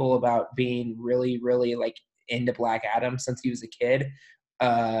to people about being really, really like into Black Adam since he was a kid,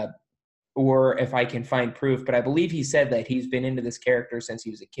 or if I can find proof. But I believe he said that he's been into this character since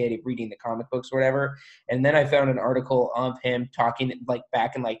he was a kid, reading the comic books or whatever. And then I found an article of him talking like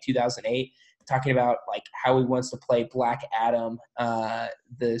back in like 2008, talking about like how he wants to play Black Adam,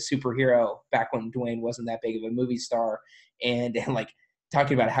 the superhero, back when Dwayne wasn't that big of a movie star, and like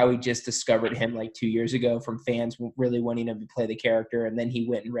talking about how he just discovered him like 2 years ago from fans really wanting him to play the character, and then he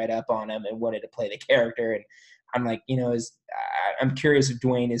went and read up on him and wanted to play the character. And I'm like, I'm curious if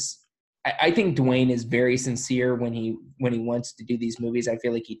Dwayne is I think Dwayne is very sincere when he wants to do these movies. I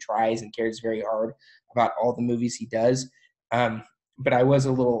feel like he tries and cares very hard about all the movies he does. But I was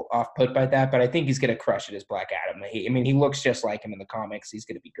a little off put by that. But I think he's going to crush it as Black Adam. He looks just like him in the comics. He's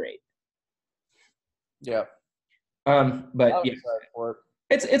going to be great. Yeah. But yeah,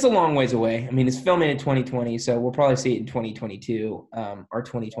 it's a long ways away. I mean, it's filming in 2020, so we'll probably see it in 2022 or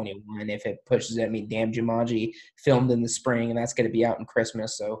 2021 if it pushes it. I mean, damn, Jumanji filmed in the spring, and that's going to be out in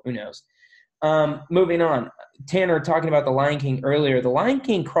Christmas, so who knows? Moving on. Tanner, talking about The Lion King earlier. The Lion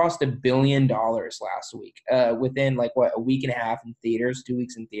King crossed $1 billion last week. Within a week and a half in theaters, 2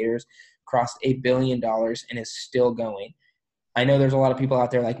 weeks in theaters, crossed $1 billion and is still going. I know there's a lot of people out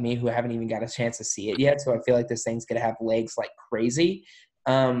there like me who haven't even got a chance to see it yet, so I feel like this thing's going to have legs like crazy.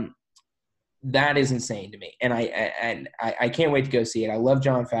 That is insane to me, and I can't wait to go see it. I love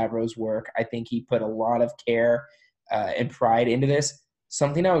Jon Favreau's work. I think he put a lot of care and pride into this.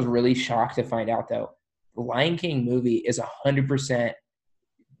 Something I was really shocked to find out, though, the Lion King movie is 100%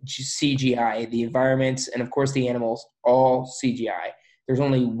 CGI. The environments and, of course, the animals, all CGI. There's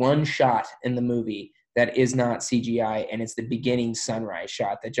only one shot in the movie that is not CGI, and it's the beginning sunrise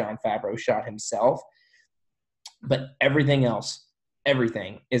shot that Jon Favreau shot himself. But everything else,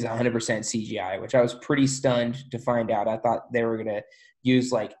 everything is 100% CGI, which I was pretty stunned to find out. I thought they were going to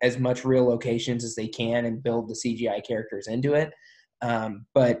use as much real locations as they can and build the CGI characters into it.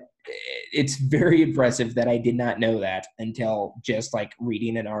 But it's very impressive that I did not know that until just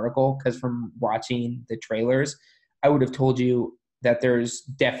reading an article, because from watching the trailers, I would have told you that those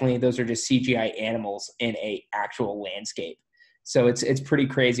are just CGI animals in a actual landscape. So it's pretty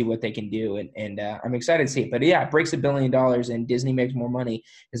crazy what they can do, and I'm excited to see it. But yeah, it breaks $1 billion and Disney makes more money.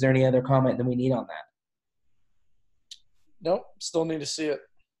 Is there any other comment that we need on that? Nope, still need to see it.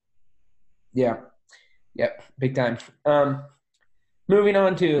 Yeah, yep, big time. Moving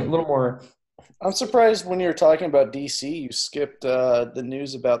on to a little more. I'm surprised when you were talking about DC, you skipped the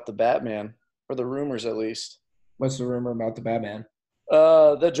news about the Batman, or the rumors at least. What's the rumor about the Batman?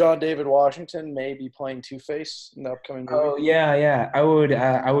 That John David Washington may be playing Two-Face in the upcoming movie. Oh yeah, I would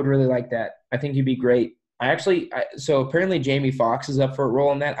really like that. I think he'd be great. So apparently Jamie Foxx is up for a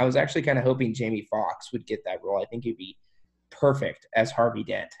role in that. I was actually kind of hoping Jamie Foxx would get that role. I think he'd be perfect as Harvey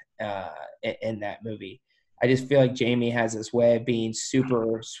Dent in that movie. I just feel like Jamie has this way of being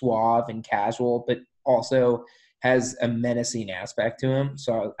super suave and casual, but also has a menacing aspect to him.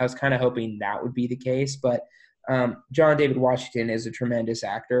 So I was kind of hoping that would be the case. But John David Washington is a tremendous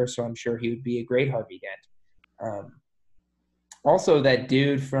actor, so I'm sure he would be a great Harvey Dent. Also, that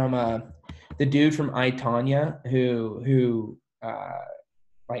dude from I, Tonya, who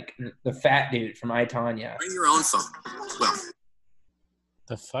the fat dude from I, Tonya. Bring your own phone. Well,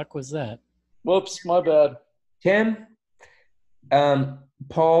 the fuck was that? Whoops, my bad. Tim,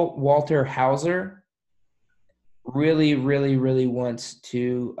 Paul Walter Hauser really, really, really wants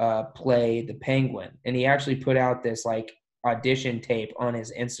to play the Penguin. And he actually put out this audition tape on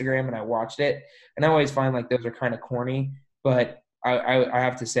his Instagram, and I watched it. And I always find those are kind of corny, but I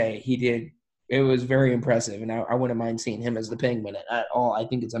have to say he did. It was very impressive, and I wouldn't mind seeing him as the Penguin at all. I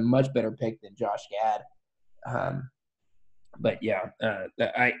think it's a much better pick than Josh Gad. But yeah,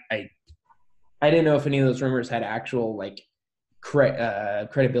 I didn't know if any of those rumors had actual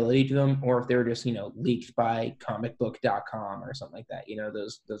credibility to them, or if they were just leaked by comicbook.com or something like that.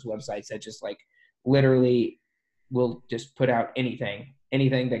 Those websites that just literally will just put out anything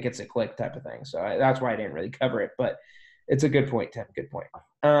that gets a click type of thing. So that's why I didn't really cover it. But it's a good point, Tim. Good point.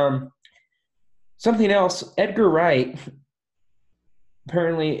 Something else. Edgar Wright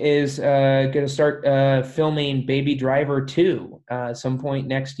apparently is going to start filming Baby Driver 2 some point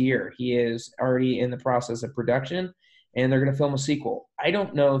next year. He is already in the process of production, and they're going to film a sequel. I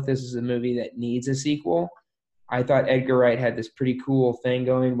don't know if this is a movie that needs a sequel. I thought Edgar Wright had this pretty cool thing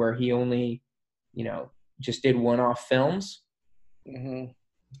going where he only, just did one-off films. Mm-hmm.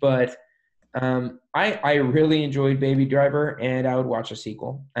 But I really enjoyed Baby Driver, and I would watch a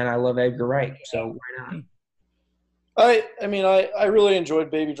sequel. And I love Edgar Wright, so why not? I really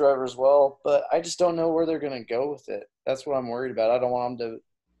enjoyed Baby Driver as well, but I just don't know where they're going to go with it. That's what I'm worried about. I don't want them to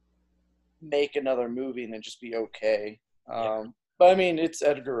make another movie and then just be okay. But it's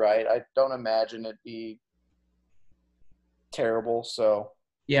Edgar Wright. I don't imagine it'd be terrible. So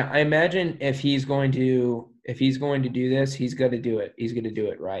yeah, I imagine if he's going to do this, he's going to do it. He's going to do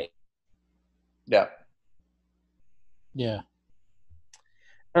it right. Yeah. Yeah.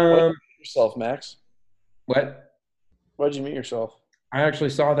 Yourself, Max. What? Why'd you mute yourself? I actually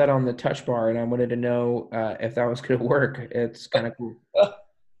saw that on the touch bar, and I wanted to know if that was going to work. It's kind of cool. Oh,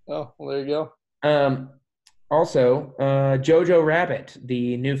 well, there you go. Also, Jojo Rabbit,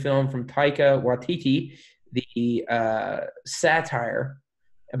 the new film from Taika Waititi, the satire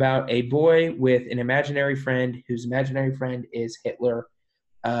about a boy with an imaginary friend whose imaginary friend is Hitler.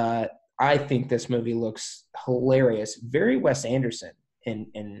 Uh, I think this movie looks hilarious. Very Wes Anderson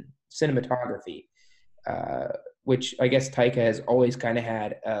in cinematography, uh, which I guess Taika has always kind of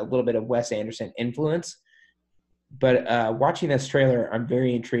had a little bit of Wes Anderson influence. But watching this trailer, I'm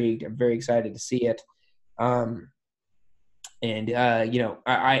very intrigued. I'm very excited to see it. Um, and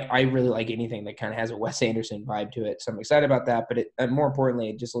I really like anything that kind of has a Wes Anderson vibe to it, so I'm excited about that. But more importantly,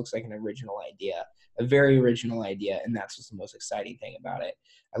 it just looks like an original idea, a very original idea, and that's what's the most exciting thing about it.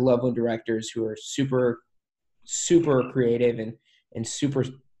 I love when directors who are super creative and super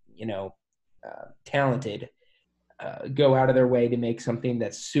talented go out of their way to make something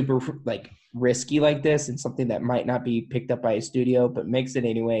that's super like risky like this, and something that might not be picked up by a studio, but makes it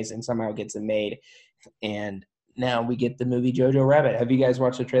anyways and somehow gets it made. And now we get the movie Jojo Rabbit. Have you guys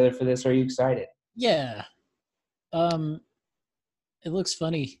watched the trailer for this? Are you excited? Yeah. It looks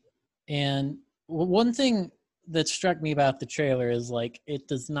funny. And one thing that struck me about the trailer is like it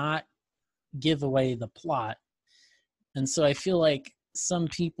does not give away the plot. And so I feel like some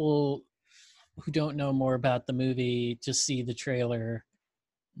people who don't know more about the movie just see the trailer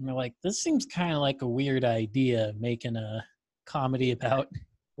and they're like, this seems kind of like a weird idea, making a comedy about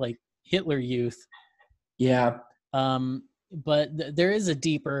like Hitler Youth. Yeah. But there is a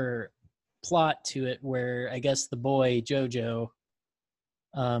deeper plot to it where I guess the boy Jojo,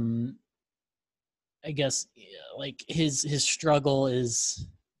 I guess like his struggle is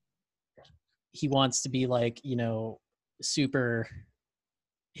he wants to be like, super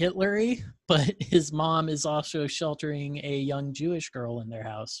Hitlery, but his mom is also sheltering a young Jewish girl in their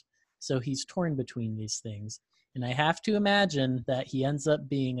house. So he's torn between these things. And I have to imagine that he ends up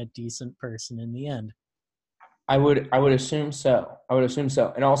being a decent person in the end. I would assume so. I would assume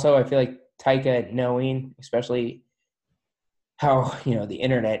so. And also I feel like Taika, knowing especially how the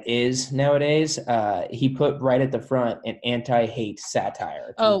internet is nowadays, he put right at the front an anti-hate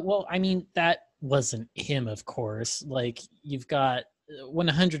satire. Oh, well, I mean, that wasn't him, of course. Like, you've got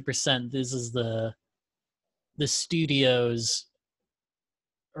 100%, this is the studios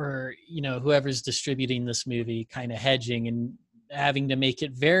or, whoever's distributing this movie kind of hedging and having to make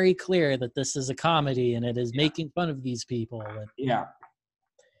it very clear that this is a comedy and it is making fun of these people.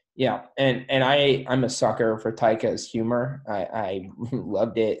 Yeah, and I'm a sucker for Taika's humor. I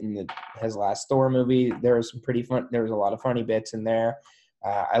loved it in his last Thor movie. There was some pretty fun. There was a lot of funny bits in there.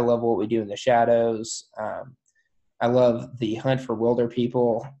 I love What We Do in the Shadows. I love The Hunt for Wilder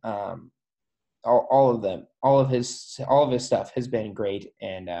People. All of them, all of his stuff has been great,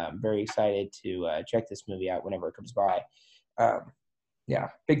 and I'm very excited to check this movie out whenever it comes by. Yeah,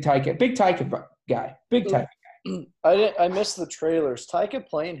 big Taika guy, big Taika. I missed the trailers. Taika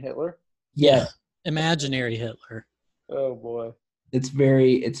playing Hitler? Yeah, imaginary Hitler. Oh boy, it's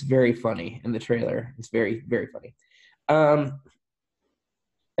very funny in the trailer. It's very, very funny.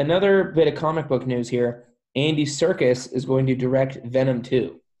 Another bit of comic book news here. Andy Serkis is going to direct Venom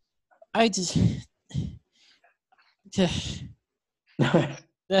 2. I just I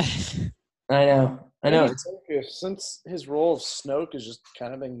know. Andy Serkis, since his role of Snoke has just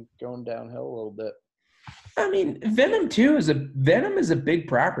kind of been going downhill a little bit. I mean, Venom 2 is a big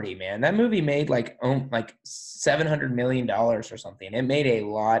property, man. That movie made like $700 million or something. It made a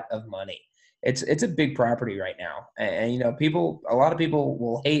lot of money. It's a big property right now, and a lot of people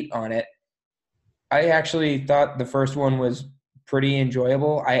will hate on it. I actually thought the first one was pretty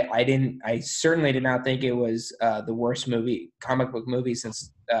enjoyable. I certainly did not think it was the worst comic book movie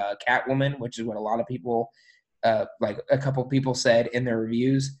since Catwoman, which is what a lot of people, like a couple people said in their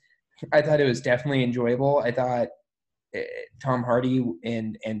reviews. I thought it was definitely enjoyable. I thought Tom Hardy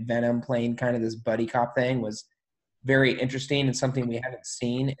and Venom playing kind of this buddy cop thing was very interesting and something we haven't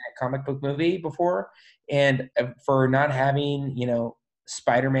seen in a comic book movie before. And for not having,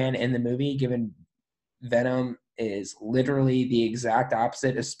 Spider-Man in the movie, given Venom is literally the exact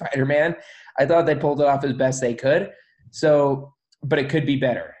opposite of Spider-Man, I thought they pulled it off as best they could. So, but it could be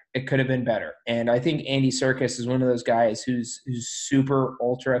better. It could have been better. And I think Andy Serkis is one of those guys who's super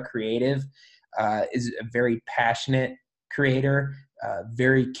ultra creative, is a very passionate creator,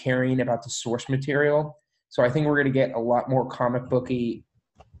 very caring about the source material. So I think we're going to get a lot more comic booky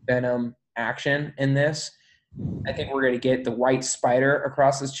Venom action in this. I think we're going to get the white spider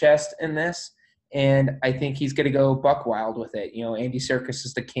across his chest in this. And I think he's going to go buck wild with it. Andy Serkis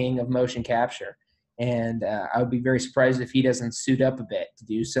is the king of motion capture. And I would be very surprised if he doesn't suit up a bit to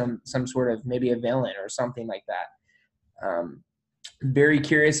do some sort of maybe a villain or something like that. very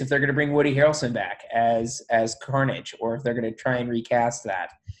curious if they're going to bring Woody Harrelson back as Carnage, or if they're going to try and recast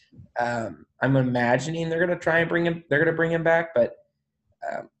that. I'm imagining they're going to try and bring him. They're going to bring him back, but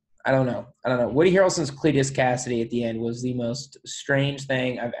I don't know. Woody Harrelson's Cletus Cassidy at the end was the most strange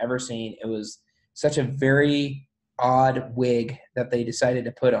thing I've ever seen. It was such a very odd wig that they decided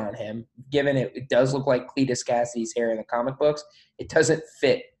to put on him. Given it does look like Cletus Cassidy's hair in the comic books, it doesn't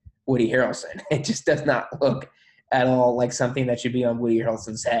fit Woody Harrelson. It just does not look at all like something that should be on Woody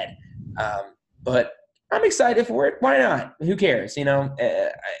Harrelson's head. But I'm excited for it. Why not? Who cares?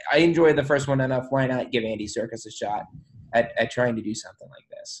 I enjoyed the first one enough. Why not give Andy Serkis a shot at trying to do something like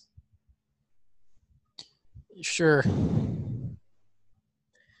this? Sure.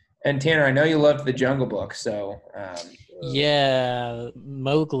 And Tanner, I know you loved The Jungle Book, so yeah,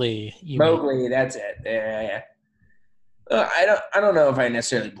 Mowgli. Mowgli, that's it. Yeah. I don't know if I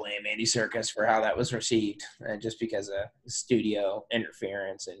necessarily blame Andy Serkis for how that was received, just because of studio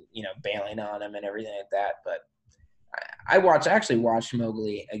interference and bailing on him and everything like that. But I actually watched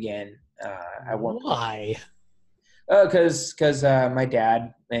Mowgli again. Why? Because my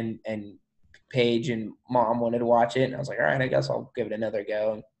dad and Paige and Mom wanted to watch it, and I was like, all right, I guess I'll give it another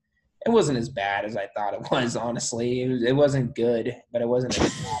go. It wasn't as bad as I thought it was, honestly. It wasn't good, but it wasn't as bad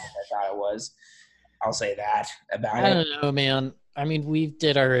as I thought it was. I'll say that about it. I don't know, man. I mean, we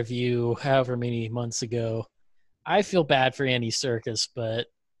did our review however many months ago. I feel bad for Andy Serkis, but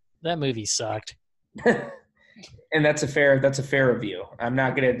that movie sucked. And that's a fair review. I'm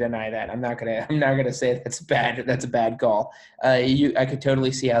not going to deny that. I'm not going to say that's bad. That's a bad call. I could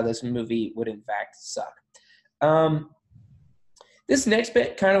totally see how this movie would in fact suck. This next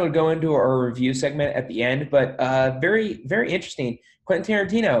bit kind of would go into our review segment at the end, but very, very interesting. Quentin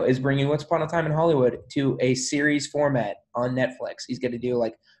Tarantino is bringing Once Upon a Time in Hollywood to a series format on Netflix. He's going to do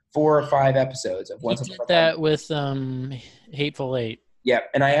like 4 or 5 episodes of Once Upon a Time. He did that with Hateful Eight. Yeah,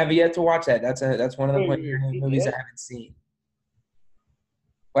 and I have yet to watch that. That's one of the movies I haven't seen.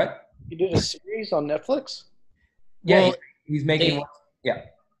 What? You did a series on Netflix? Yeah, well, he's making one. Yeah.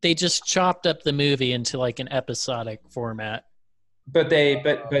 They just chopped up the movie into like an episodic format. But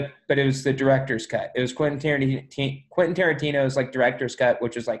it was the director's cut. It was Quentin Tarantino's like director's cut,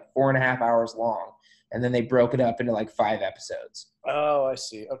 which was like 4.5 hours long, and then they broke it up into like 5 episodes. Oh, I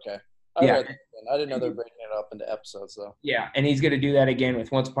see. Okay. I didn't know they were breaking it up into episodes, though. Yeah, and he's going to do that again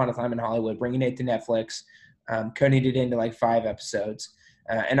with Once Upon a Time in Hollywood, bringing it to Netflix, cutting it into like 5 episodes.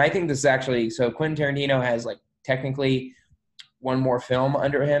 And I think this is actually – so Quentin Tarantino has like technically one more film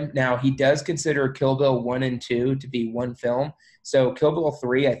under him. Now, he does consider Kill Bill 1 and 2 to be one film. So Kill Bill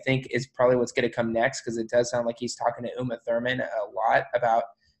 3, I think, is probably what's going to come next, because it does sound like he's talking to Uma Thurman a lot about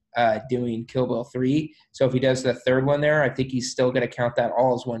doing Kill Bill 3. So if he does the third one there, I think he's still going to count that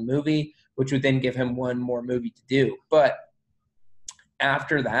all as one movie, which would then give him one more movie to do. But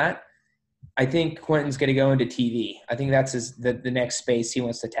after that, I think Quentin's going to go into TV. I think that's the next space he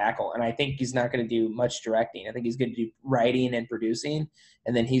wants to tackle. And I think he's not going to do much directing. I think he's going to do writing and producing,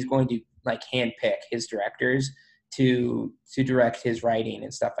 and then he's going to like handpick his directors to direct his writing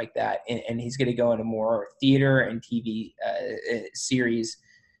and stuff like that. And he's going to go into more theater and TV series.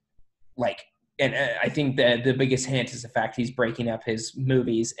 And I think that the biggest hint is the fact he's breaking up his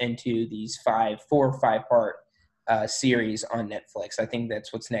movies into these 4 or 5 part series on Netflix. I think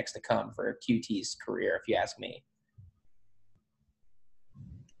that's what's next to come for QT's career, if you ask me.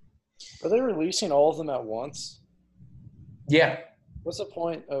 Are they releasing all of them at once? Yeah. What's the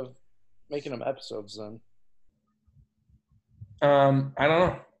point of making them episodes then? I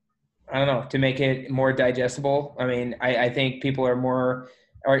don't know. To make it more digestible. I mean, I think people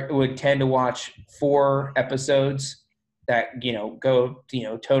would tend to watch 4 episodes that, go,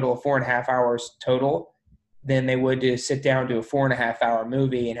 total of 4.5 hours total, than they would to sit down to a 4.5 hour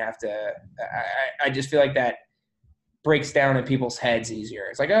movie and have to, I just feel like that breaks down in people's heads easier.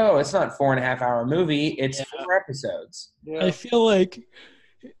 It's like, oh, it's not 4.5 hour movie. It's 4 episodes. Yeah. I feel like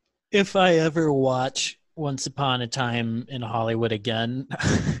if I ever watch Once Upon a Time in Hollywood again,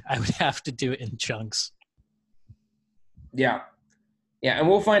 I would have to do it in chunks. Yeah. Yeah, and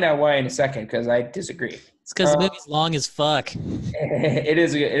we'll find out why in a second, because I disagree. It's because the movie's long as fuck. It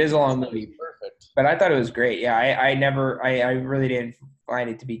is a long movie. Perfect. But I thought it was great. Yeah, I really didn't find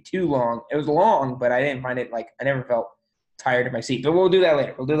it to be too long. It was long, but I didn't find it I never felt tired in my seat. But we'll do that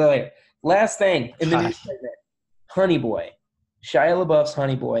later. Last thing in the news segment, Honey Boy. Shia LaBeouf's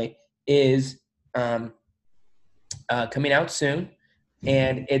Honey Boy is coming out soon,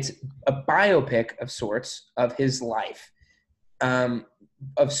 and it's a biopic of sorts of his life.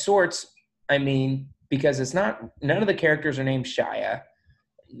 Of sorts, I mean, because it's not – none of the characters are named Shia.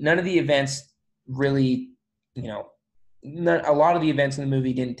 None of the events really, a lot of the events in the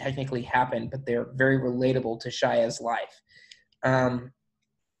movie didn't technically happen, but they're very relatable to Shia's life.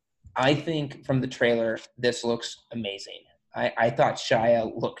 I think from the trailer, this looks amazing. I thought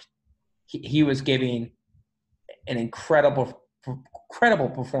Shia looked – he was giving an incredible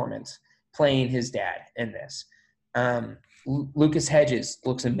performance playing his dad in this. Lucas Hedges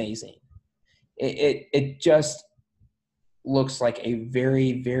looks amazing. It just looks like a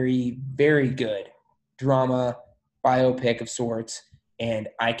very, very, very good drama biopic of sorts, and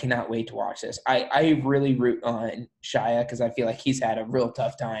I cannot wait to watch this. I really root on Shia because I feel like he's had a real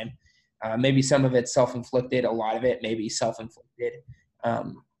tough time. Maybe some of it's self-inflicted, a lot of it maybe self-inflicted.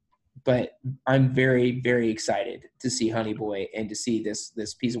 But I'm very, very excited to see Honey Boy and to see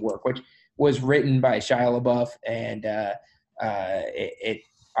this piece of work, which was written by Shia LaBeouf, and it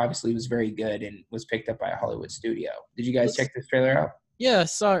obviously was very good and was picked up by a Hollywood studio. Did you guys check this trailer out? Yeah, I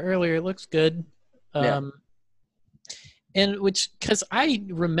saw it earlier. It looks good. Yeah. And because I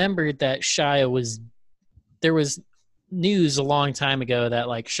remembered that there was news a long time ago that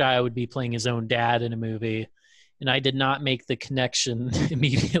like Shia would be playing his own dad in a movie, and I did not make the connection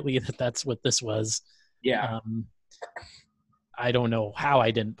immediately that that's what this was. Yeah. I don't know how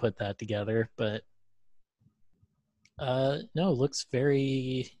I didn't put that together, but no, it looks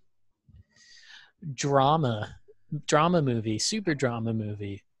very drama movie, super drama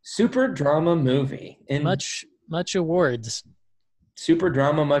movie. Super drama movie. And much awards. Super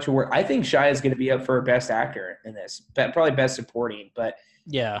drama, much award. I think Shia is going to be up for Best Actor in this, probably Best Supporting. But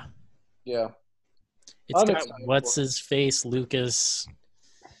yeah, it's got what's his face, Lucas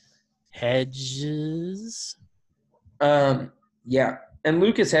Hedges. Yeah, and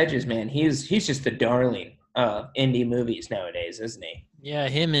Lucas Hedges, man, he's just the darling of indie movies nowadays, isn't he? Yeah,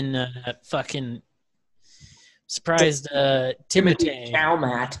 him and fucking surprised Timothy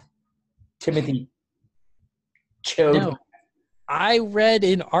Chalamet. Timothy Chode. No, I read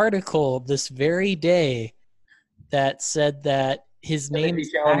an article this very day that said that his name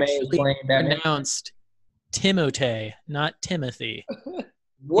is actually pronounced Timothée, not Timothy.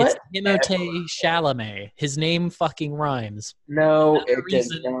 What? It's Timothée Chalamet. His name fucking rhymes. No, it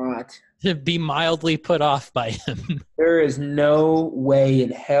does not. To be mildly put off by him. There is no way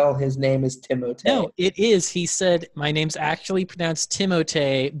in hell his name is Timothée. No, it is. He said, my name's actually pronounced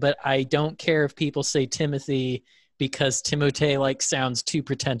Timothée, but I don't care if people say Timothy because Timothée like sounds too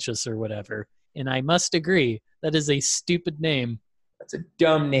pretentious or whatever. And I must agree, that is a stupid name. That's a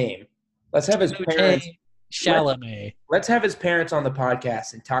dumb name. Let's have his parents. Chalamet. Let's have his parents on the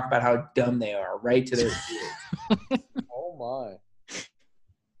podcast and talk about how dumb they are right to their ears. Oh my.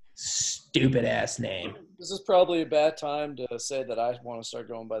 Stupid ass name. This is probably a bad time to say that I want to start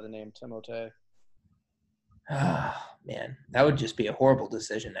going by the name Timothée. Oh, man. That would just be a horrible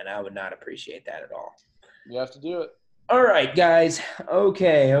decision, and I would not appreciate that at all. You have to do it. All right, guys.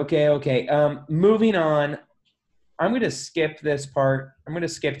 Okay. Moving on. I'm going to skip this part. I'm going to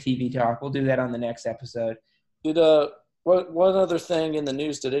skip TV talk. We'll do that on the next episode. Did one other thing in the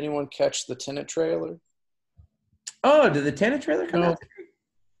news? Did anyone catch the Tenet trailer? Oh, did the Tenet trailer come out?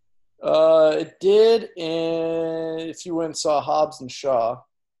 It did, and if you went and saw Hobbs and Shaw.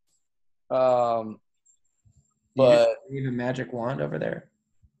 But you have a magic wand over there.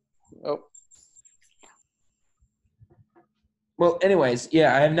 Oh. Well, anyways,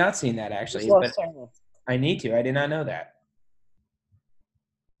 yeah, I have not seen that actually, but I need to. I did not know that.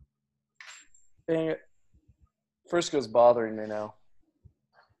 Dang it. Frisco's bothering me now.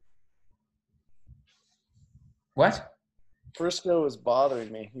 What? Frisco is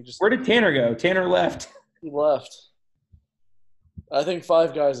bothering me. Where did Tanner go? Tanner left. He left. I think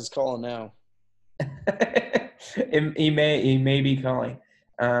Five Guys is calling now. He may be calling.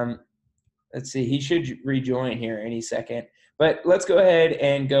 Let's see. He should rejoin here any second. But let's go ahead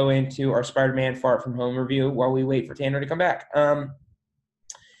and go into our Spider-Man Far From Home review while we wait for Tanner to come back.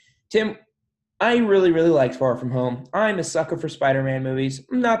 Tim, I really, really liked Far From Home. I'm a sucker for Spider-Man movies.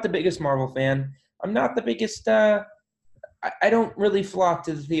 I'm not the biggest Marvel fan. I'm not the biggest I don't really flock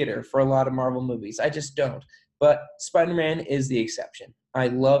to the theater for a lot of Marvel movies. I just don't. But Spider-Man is the exception. I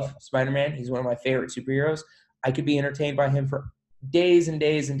love Spider-Man. He's one of my favorite superheroes. I could be entertained by him for days and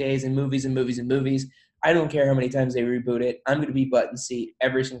days and days and movies and movies and movies. I don't care how many times they reboot it. I'm going to be button seat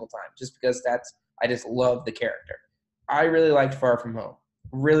every single time just because I just love the character. I really liked Far From Home.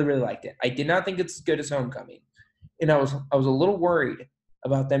 Really, really liked it. I did not think it's as good as Homecoming. And I was a little worried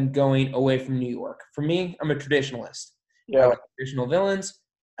about them going away from New York. For me, I'm a traditionalist. Yeah. I like traditional villains.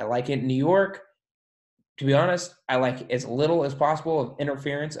 I like it in New York. To be honest, I like as little as possible of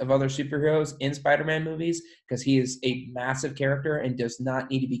interference of other superheroes in Spider-Man movies because he is a massive character and does not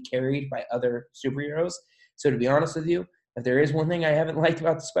need to be carried by other superheroes. So to be honest with you, if there is one thing I haven't liked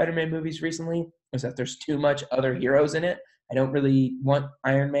about the Spider-Man movies recently, is that there's too much other heroes in it. I don't really want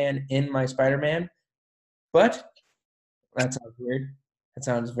Iron Man in my Spider-Man, but that sounds weird. That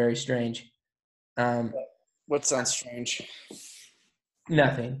sounds very strange. Um, What sounds strange?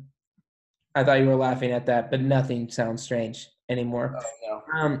 Nothing. I thought you were laughing at that, but nothing sounds strange anymore.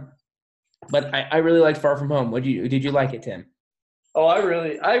 No. But I really liked Far From Home. Did you like it, Tim? Oh, I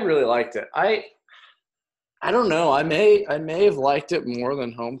really liked it. I don't know. I may have liked it more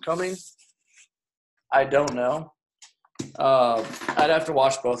than Homecoming. I don't know. I'd have to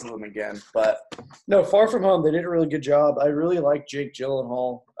watch both of them again. But no, Far From Home, they did a really good job. I really liked Jake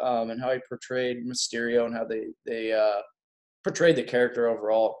Gyllenhaal and how he portrayed Mysterio and how they portrayed the character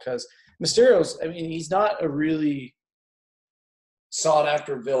overall. Because Mysterio's, I mean, he's not a really sought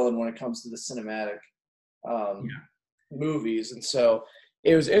after villain when it comes to the cinematic movies, and so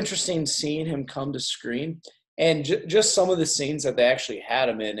it was interesting seeing him come to screen and just some of the scenes that they actually had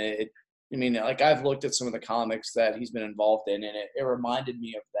him in. I mean, like I've looked at some of the comics that he's been involved in, and it reminded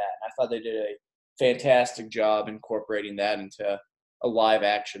me of that. I thought they did a fantastic job incorporating that into a live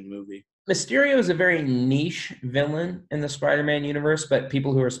action movie. Mysterio is a very niche villain in the Spider-Man universe, but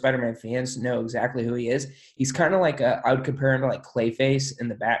people who are Spider-Man fans know exactly who he is. He's kind of like I would compare him to like Clayface in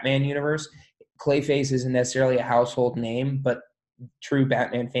the Batman universe. Clayface isn't necessarily a household name, but true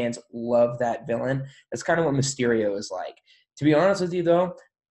Batman fans love that villain. That's kind of what Mysterio is like. To be honest with you, though,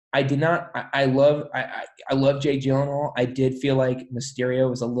 I did not. I love Jake Gyllenhaal. I did feel like Mysterio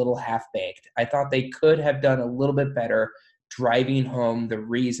was a little half-baked. I thought they could have done a little bit better driving home the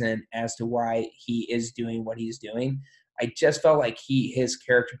reason as to why he is doing what he's doing. I just felt like his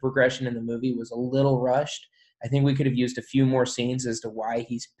character progression in the movie was a little rushed. I think we could have used a few more scenes as to why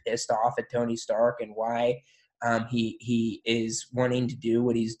he's pissed off at Tony Stark and why he is wanting to do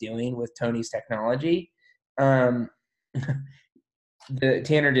what he's doing with Tony's technology. The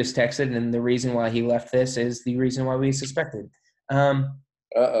Tanner just texted, and the reason why he left this is the reason why we suspected.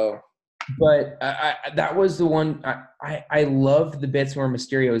 But that was the one. I loved the bits where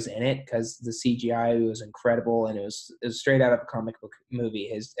Mysterio was in it because the CGI was incredible, and it was straight out of a comic book movie.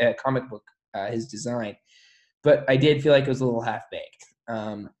 His design. But I did feel like it was a little half baked.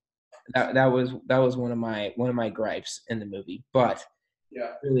 That was one of my gripes in the movie. But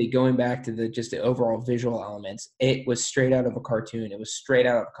really going back to the overall visual elements, it was straight out of a cartoon. It was straight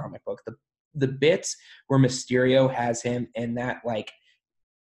out of a comic book. The bits where Mysterio has him in that like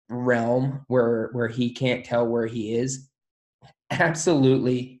realm where he can't tell where he is,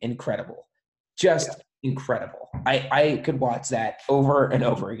 absolutely incredible. Just incredible. I could watch that over and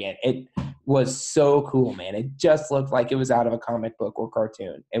over again. It was so cool, man. It just looked like it was out of a comic book or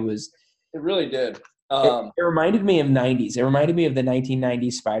cartoon. It really did. It reminded me of 90s. It reminded me of the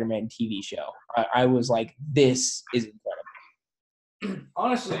 1990s Spider-Man TV show. I was like, this is incredible.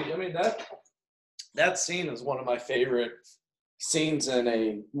 Honestly, I mean, that scene is one of my favorite scenes in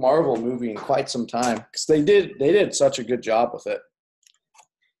a Marvel movie in quite some time because they did such a good job with it.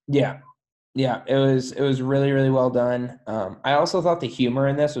 Yeah, it was really, really well done. I also thought the humor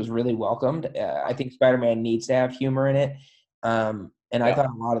in this was really welcomed. I think Spider-Man needs to have humor in it. I thought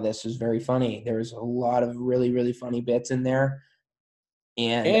a lot of this was very funny. There was a lot of really, really funny bits in there.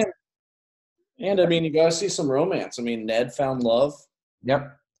 And I mean, you gotta see some romance. I mean, Ned found love.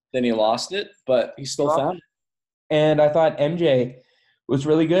 Yep. Then he lost it, but he still found it. And I thought MJ was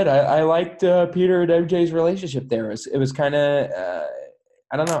really good. I liked Peter and MJ's relationship there. It was kind of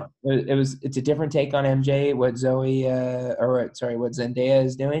I don't know. It's a different take on MJ. What what Zendaya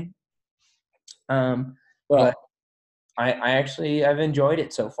is doing. But I've enjoyed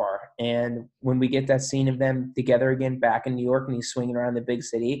it so far. And when we get that scene of them together again back in New York and he's swinging around the big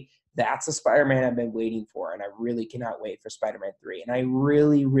city, that's a Spider-Man I've been waiting for. And I really cannot wait for Spider-Man 3. And I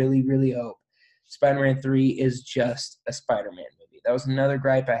really, really, really hope Spider-Man 3 is just a Spider-Man movie. That was another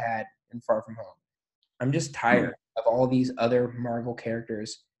gripe I had in Far From Home. I'm just tired of all these other Marvel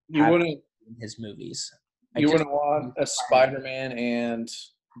characters in his movies. You wouldn't want a Spider-Man and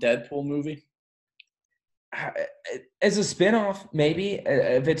Deadpool movie? As a spinoff, maybe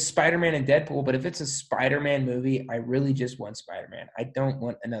if it's Spider-Man and Deadpool, but if it's a Spider-Man movie, I really just want Spider-Man. I don't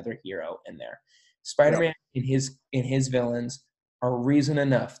want another hero in there. Spider-Man and his villains are reason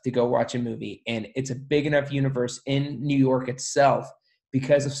enough to go watch a movie, and it's a big enough universe in New York itself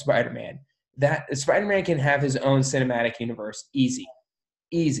because of Spider-Man that Spider-Man can have his own cinematic universe easy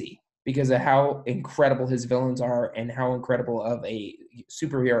because of how incredible his villains are and how incredible of a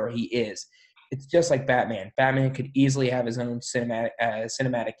superhero he is. It's just like Batman. Batman could easily have his own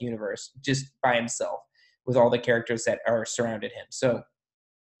cinematic universe just by himself with all the characters that are surrounded him. So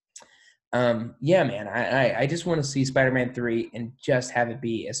Yeah, man, I just want to see Spider-Man 3 and just have it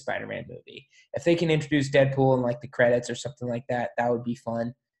be a Spider-Man movie. If they can introduce Deadpool in like the credits or something like that, that would be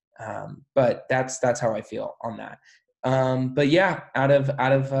fun. But that's how I feel on that. But yeah, out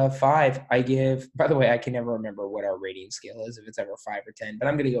of 5, I give. By the way, I can never remember what our rating scale is, if it's ever 5 or 10, but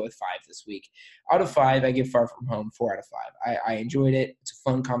I'm gonna go with 5 this week. Out of 5, I give Far From Home 4 out of 5. I enjoyed it. It's a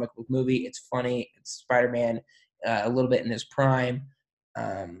fun comic book movie. It's funny. It's Spider-Man, a little bit in his prime.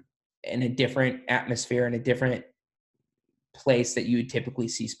 In a different atmosphere, in a different place that you would typically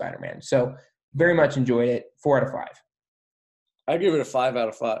see Spider-Man. So very much enjoyed it. 4 out of 5. I give it a 5 out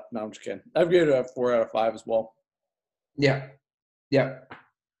of 5. No, I'm just kidding. I've given it a 4 out of 5 as well. Yeah. Yep.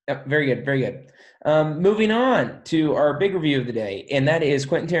 Very good. Very good. Moving on to our big review of the day, and that is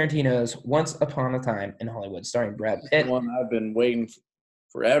Quentin Tarantino's Once Upon a Time in Hollywood, starring Brad Pitt. The one I've been waiting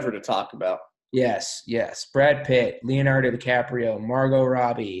forever to talk about. Yes. Brad Pitt, Leonardo DiCaprio, Margot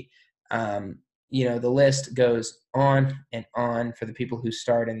Robbie. The list goes on and on for the people who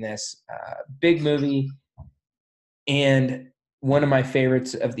starred in this big movie, and one of my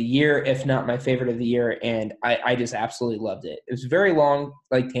favorites of the year, if not my favorite of the year, and I just absolutely loved it. It was very long,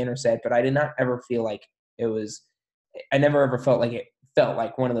 like Tanner said, but I did not ever feel like it was – I never ever felt like it felt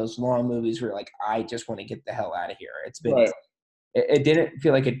like one of those long movies where, like, I just want to get the hell out of here. It's been right. It didn't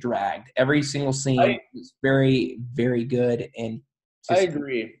feel like it dragged. Every single scene was very, very good. And I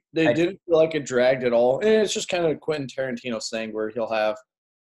agree. They didn't feel like it dragged at all. And it's just kind of Quentin Tarantino's thing where he'll have,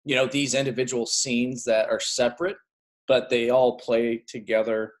 these individual scenes that are separate, but they all play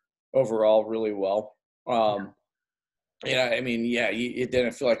together overall really well. It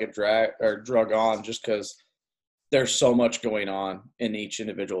didn't feel like it drug on just because there's so much going on in each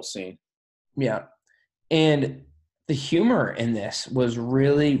individual scene. Yeah. And the humor in this was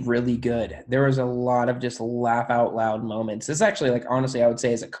really, really good. There was a lot of just laugh out loud moments. This actually, like, honestly, I would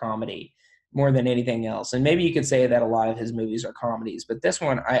say is a comedy more than anything else. And maybe you could say that a lot of his movies are comedies, but this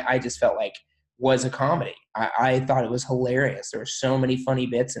one I just felt like was a comedy. I thought it was hilarious. There were so many funny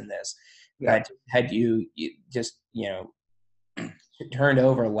bits in this that had you just, turned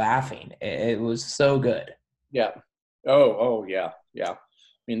over laughing. It was so good. Yeah. Oh, yeah. Yeah. I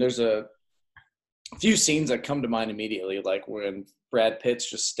mean, there's a few scenes that come to mind immediately, like when Brad Pitt's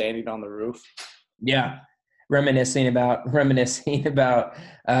just standing on the roof. Yeah. Reminiscing about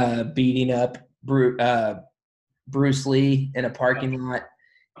beating up Bruce Lee in a parking lot.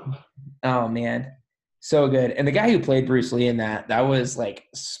 Oh man, so good. And the guy who played Bruce Lee in that was like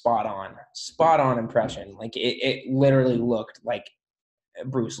spot on impression. Like it literally looked like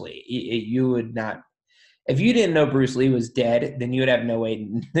Bruce Lee. You would not, if you didn't know Bruce Lee was dead, then you would have no way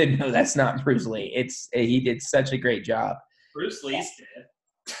to know that's not Bruce Lee. He did such a great job. Bruce Lee's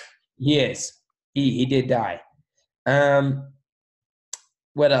dead. He is. He did die.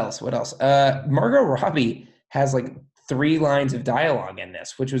 What else? Margot Robbie has like 3 lines of dialogue in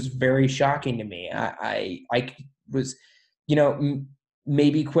this, which was very shocking to me. I was,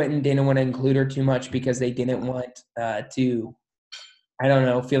 maybe Quentin didn't want to include her too much because they didn't want to, I don't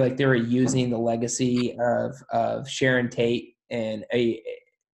know, feel like they were using the legacy of Sharon Tate in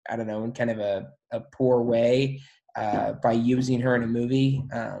in kind of a poor way by using her in a movie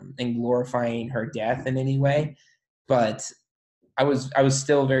and glorifying her death in any way. But I was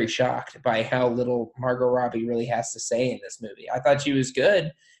still very shocked by how little Margot Robbie really has to say in this movie. I thought she was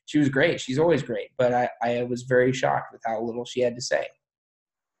good. She was great. She's always great. But I was very shocked with how little she had to say.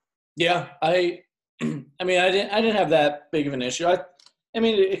 Yeah, I didn't have that big of an issue.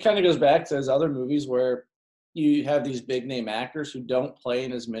 It kind of goes back to those other movies where you have these big name actors who don't play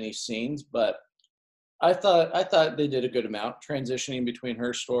in as many scenes, but I thought they did a good amount transitioning between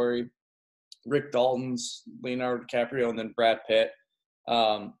her story, Rick Dalton's, Leonardo DiCaprio, and then Brad Pitt.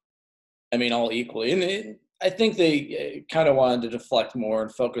 All equally. And I think they kind of wanted to deflect more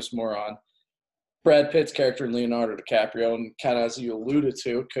and focus more on Brad Pitt's character and Leonardo DiCaprio. And kind of as you alluded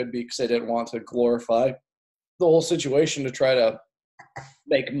to, it could be because they didn't want to glorify the whole situation to try to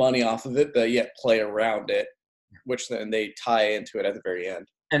make money off of it, but yet play around it, which then they tie into it at the very end.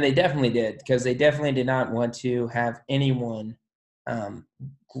 And they definitely did, because they definitely did not want to have anyone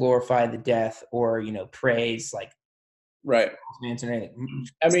glorify the death or praise like right Manson or anything.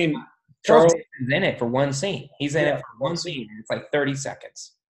 Charles Manson's in it for one scene. He's in it for one scene, and it's like 30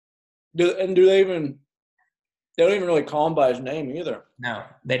 seconds. Do they don't even really call him by his name either. No,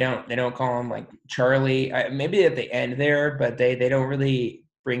 they don't. They don't call him like Charlie. Maybe at the end there, but they don't really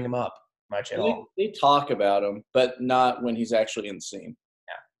bring him up much at all. They talk about him, but not when he's actually in the scene.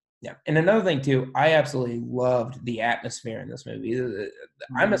 Yeah. And another thing too, I absolutely loved the atmosphere in this movie.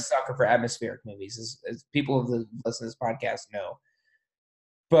 I'm a sucker for atmospheric movies, as people who listen to this podcast know.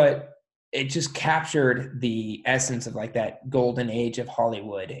 But it just captured the essence of like that golden age of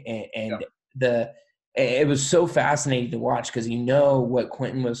Hollywood, and it was so fascinating to watch because what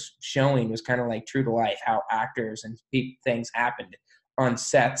Quentin was showing was kind of like true to life, how actors and things happened on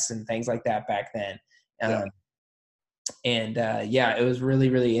sets and things like that back then. It was really,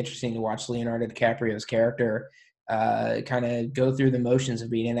 really interesting to watch Leonardo DiCaprio's character kind of go through the motions of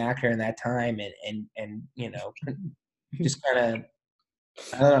being an actor in that time, and just kind of,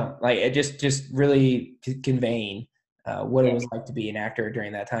 I don't know, like it just really conveying what it was like to be an actor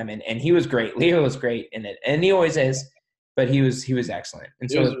during that time, and he was great. Leo was great in it, and he always is, but he was excellent. And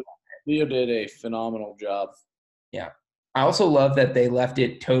Leo did a phenomenal job. Yeah, I also love that they left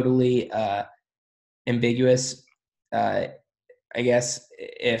it totally ambiguous. I guess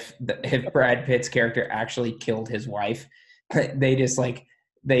if Brad Pitt's character actually killed his wife, they just like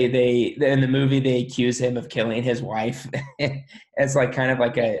they in the movie they accuse him of killing his wife. It's like kind of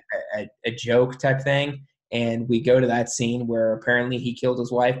like a joke type thing. And we go to that scene where apparently he killed his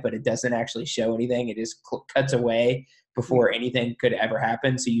wife, but it doesn't actually show anything. It just cuts away before anything could ever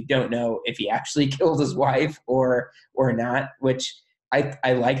happen. So you don't know if he actually killed his wife or not, which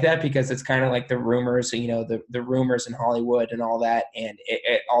I like that because it's kind of like the rumors, the rumors in Hollywood and all that. And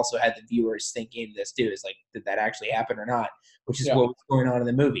it also had the viewers thinking this too, is like, did that actually happen or not? Which is what was going on in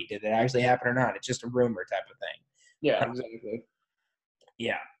the movie. Did it actually happen or not? It's just a rumor type of thing. Yeah, exactly.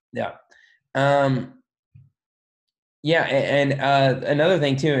 Yeah. Another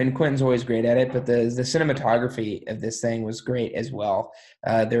thing too, and Quentin's always great at it, but the cinematography of this thing was great as well.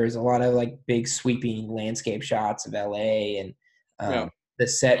 There was a lot of like big sweeping landscape shots of LA, and the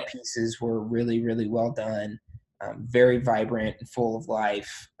set pieces were really, really well done. Very vibrant and full of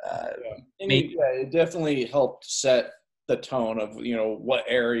life. It definitely helped set the tone of what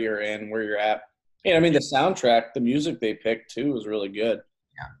area you're in, where you're at. And I mean, the soundtrack, the music they picked too was really good.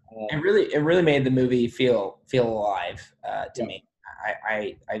 Yeah, it really made the movie feel alive to me.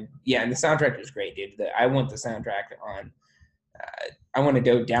 And the soundtrack was great, dude. I want the soundtrack on. I want to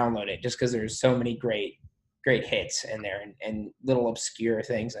go download it just because there's so many great hits in there and little obscure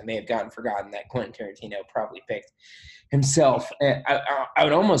things that may have gotten forgotten that Quentin Tarantino probably picked himself. I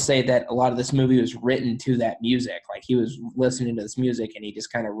would almost say that a lot of this movie was written to that music. Like he was listening to this music and he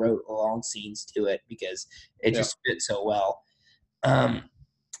just kind of wrote long scenes to it because it just fit so well.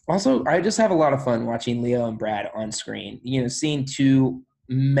 Also, I just have a lot of fun watching Leo and Brad on screen. Seeing two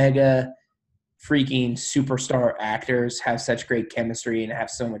mega freaking superstar actors have such great chemistry and have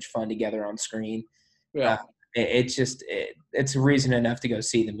so much fun together on screen. Yeah. It's reason enough to go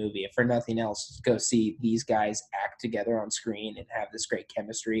see the movie. If for nothing else, go see these guys act together on screen and have this great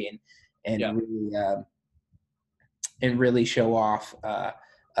chemistry and really show off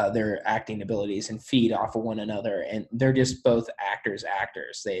their acting abilities and feed off of one another. And they're just both actors.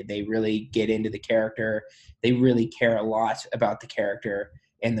 They really get into the character. They really care a lot about the character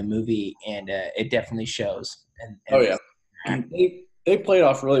in the movie, and it definitely shows. They played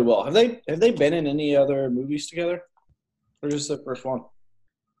off really well. Have they been in any other movies together, or just the first one?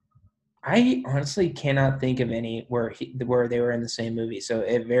 I honestly cannot think of any where they were in the same movie. So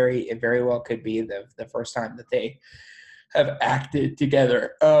it very well could be the first time that they have acted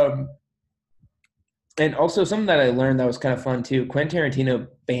together. And also something that I learned that was kind of fun too. Quentin Tarantino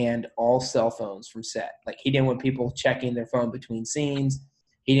banned all cell phones from set. Like he didn't want people checking their phone between scenes.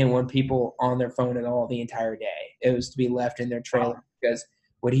 He didn't want people on their phone at all the entire day. It was to be left in their trailer because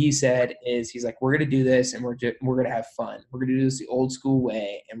what he said is he's like, we're going to do this and we're going to have fun. We're going to do this the old school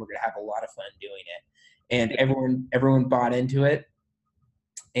way and we're going to have a lot of fun doing it. And everyone bought into it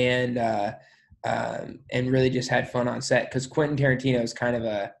and really just had fun on set because Quentin Tarantino is kind of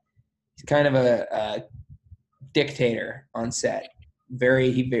a dictator on set.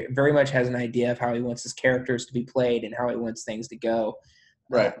 He very much has an idea of how he wants his characters to be played and how he wants things to go.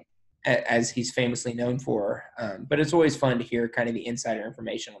 Right. As he's famously known for. But it's always fun to hear kind of the insider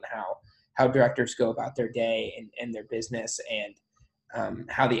information on how directors go about their day and their business and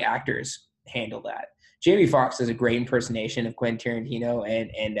how the actors handle that. Jamie Foxx does a great impersonation of Quentin Tarantino, and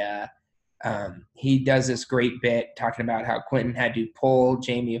he does this great bit talking about how Quentin had to pull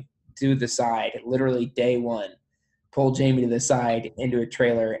Jamie to the side, literally day one, pull Jamie to the side into a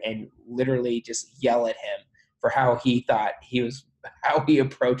trailer and literally just yell at him for how he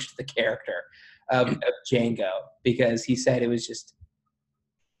approached the character of Django, because he said it was just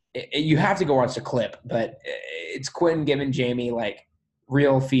you have to go watch the clip, but it's Quentin giving Jamie like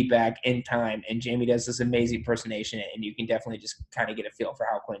real feedback in time, and Jamie does this amazing impersonation, and you can definitely just kind of get a feel for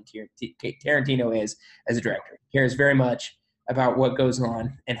how Quentin Tarantino is as a director. He cares very much about what goes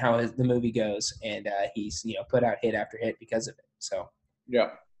on and how the movie goes, and he's put out hit after hit because of it. So yeah.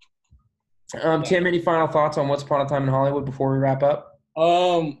 Tim, any final thoughts on Once Upon a Time in Hollywood before we wrap up?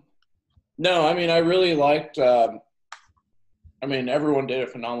 No, I mean, I really liked. Everyone did a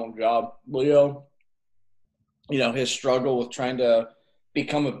phenomenal job. Leo, his struggle with trying to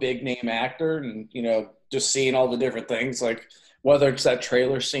become a big name actor, and just seeing all the different things, like whether it's that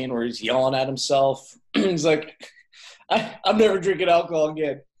trailer scene where he's yelling at himself. He's like, I'm never drinking alcohol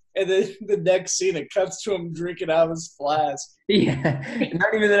again. And then the next scene, it cuts to him drinking out of his flask. Yeah,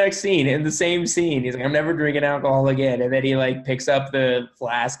 not even the next scene. In the same scene, he's like, I'm never drinking alcohol again. And then he, picks up the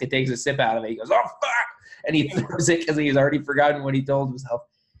flask and takes a sip out of it. He goes, oh, fuck! And he throws it because he's already forgotten what he told himself.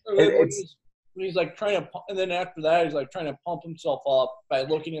 He's trying to – and then after that, he's trying to pump himself up by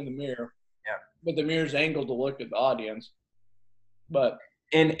looking in the mirror. Yeah. But the mirror's angled to look at the audience. But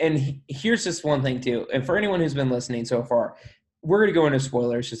 – And here's just one thing, too. And for anyone who's been listening so far – we're going to go into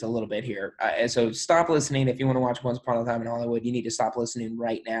spoilers just a little bit here. So stop listening. If you want to watch Once Upon a Time in Hollywood, you need to stop listening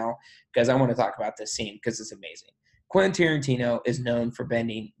right now because I want to talk about this scene because it's amazing. Quentin Tarantino is known for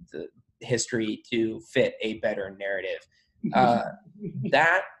bending the history to fit a better narrative.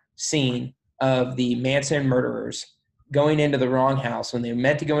 That scene of the Manson murderers going into the wrong house when they were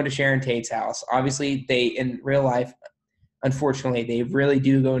meant to go into Sharon Tate's house. Obviously, they, in real life, unfortunately, they really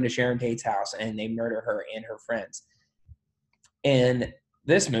do go into Sharon Tate's house and they murder her and her friends. In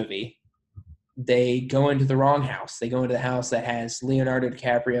this movie, they go into the wrong house. They go into the house that has Leonardo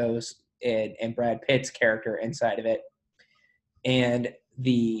DiCaprio's and Brad Pitt's character inside of it. And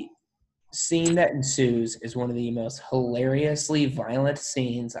the scene that ensues is one of the most hilariously violent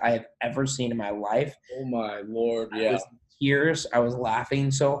scenes I have ever seen in my life. Oh, my Lord, yeah. I was in tears. I was laughing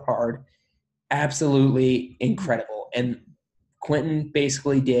so hard. Absolutely incredible. And Quentin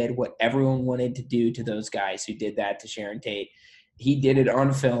basically did what everyone wanted to do to those guys who did that to Sharon Tate. He did it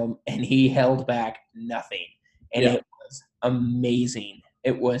on film, and he held back nothing. And It was amazing.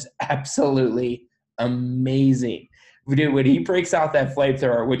 It was absolutely amazing. Dude, when he breaks out that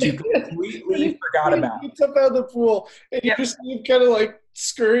flamethrower, which you completely forgot about. He gets up out of the pool, and you just see him kind of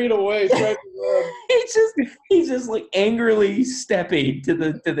scurrying away, trying to run. He's just angrily stepping to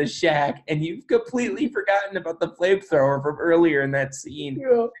the shack, and you've completely forgotten about the flamethrower from earlier in that scene.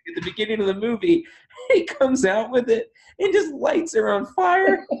 Yeah. At the beginning of the movie, he comes out with it and just lights her on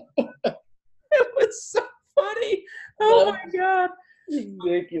fire. It was so funny. Oh my God.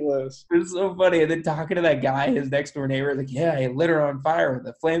 Ridiculous. It was so funny. And then talking to that guy, his next door neighbor, yeah, I lit her on fire with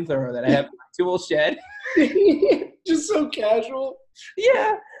a flamethrower that I have in my tool shed. Just so casual.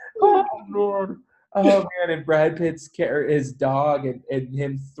 Yeah. Oh, Lord. Oh, man. And Brad Pitt's his dog and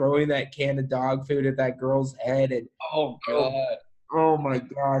him throwing that can of dog food at that girl's head. And oh, God. Oh, my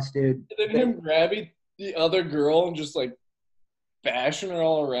gosh, dude. And then him grabbing the other girl and just, bashing her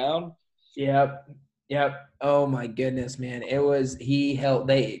all around. Yep. Oh, my goodness, man. It was –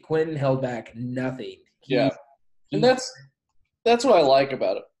 Quentin held back nothing. And that's what I like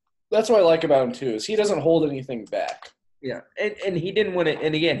about it. That's what I like about him, too, is he doesn't hold anything back. Yeah, and he didn't want to –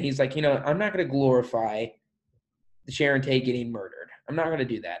 and, again, he's like, I'm not going to glorify Sharon Tate getting murdered. I'm not going to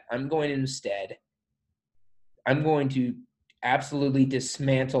do that. I'm going to absolutely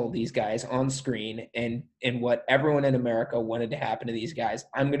dismantle these guys on screen and what everyone in America wanted to happen to these guys.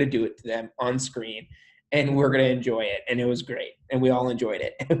 I'm going to do it to them on screen, and we're going to enjoy it. And it was great, and we all enjoyed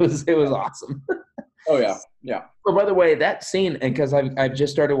it. It was awesome. Oh, yeah. Yeah. Oh, by the way, that scene, and because I've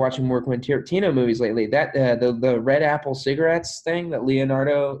just started watching more Quentin Tarantino movies lately, that the Red Apple cigarettes thing that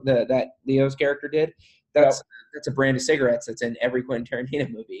that Leo's character did, that's a brand of cigarettes that's in every Quentin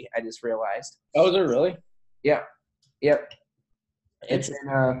Tarantino movie. I just realized. Oh, is it really? Yeah. Yep. It's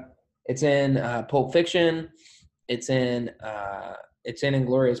in Pulp Fiction. It's in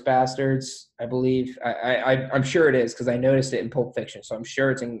Inglourious Bastards, I believe. I'm sure it is because I noticed it in Pulp Fiction, so I'm sure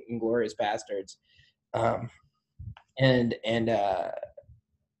it's in Inglourious Bastards. I'm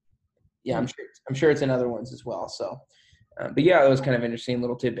sure it's in other ones as well. So, but yeah, it was kind of interesting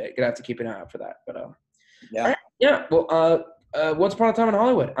little tidbit. Gonna have to keep an eye out for that. But yeah, right. Yeah. Well, Once Upon a Time in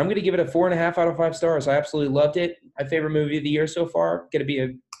Hollywood. I'm gonna give it a 4.5 out of 5 stars. I absolutely loved it. My favorite movie of the year so far. Gonna be a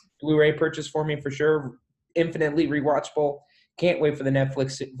Blu-ray purchase for me for sure. Infinitely rewatchable. Can't wait for the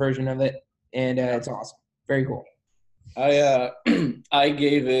Netflix version of it, and it's awesome. Very cool. I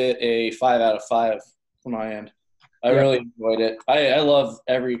gave it a 5 out of 5 from my end. I really enjoyed it. I love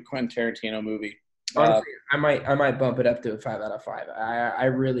every Quentin Tarantino movie. Honestly, I might bump it up to a 5 out of 5. I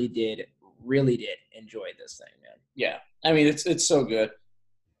really did enjoy this thing, man. Yeah, I mean it's so good.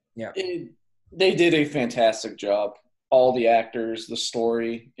 Yeah, they did a fantastic job. All the actors, the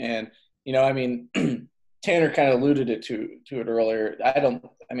story, and Tanner kind of alluded to it earlier. I don't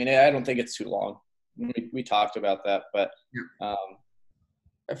think it's too long. We talked about that, but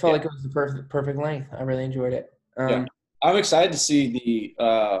I felt Yeah. like it was the perfect length. I really enjoyed it. Yeah. I'm excited to see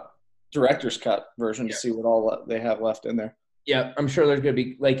the director's cut version to see what all they have left in there. Yeah, I'm sure there's going to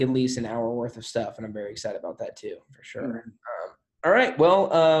be like at least an hour worth of stuff, and I'm very excited about that too, for sure. All right,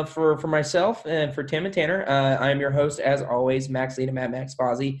 well, for myself and for Tim and Tanner, I am your host as always, Max Lita, Max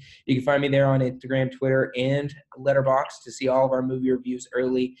Fozzie. You can find me there on Instagram, Twitter, and Letterboxd to see all of our movie reviews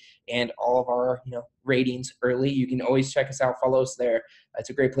early and all of our ratings early. You can always check us out, follow us there. It's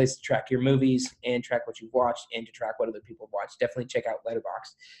a great place to track your movies and track what you've watched and to track what other people have watched. Definitely check out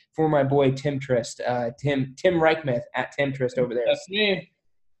Letterboxd. For my boy Tim Trist, Tim Reichmuth at Tim Trist over there. That's me.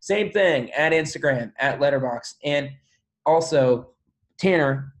 Same thing at Instagram, at Letterboxd. And also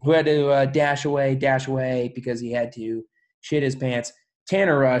Tanner, who had to dash away because he had to shit his pants.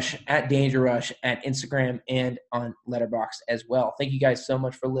 Tanner Rush at Danger Rush at Instagram and on Letterboxd as well. Thank you guys so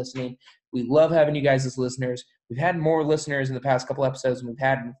much for listening. We love having you guys as listeners. We've had more listeners in the past couple episodes than we've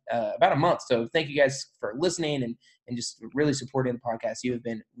had about a month. So thank you guys for listening and just really supporting the podcast. You have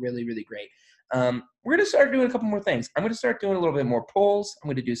been really, really great. We're going to start doing a couple more things. I'm going to start doing a little bit more polls. I'm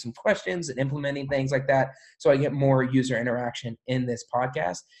going to do some questions and implementing things like that so I get more user interaction in this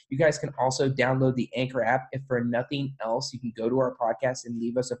podcast. You guys can also download the Anchor app. If for nothing else, you can go to our podcast and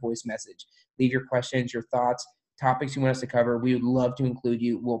leave us a voice message. Leave your questions, your thoughts, topics you want us to cover. We would love to include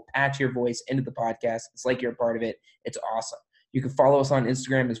you. We'll patch your voice into the podcast. It's like you're a part of it. It's awesome. You can follow us on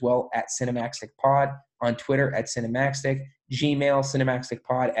Instagram as well at CinemaxticPod, on Twitter at Cinemaxtic, Gmail,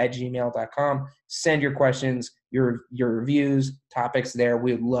 cinemaxticpod@gmail.com. Send your questions, your reviews, topics there.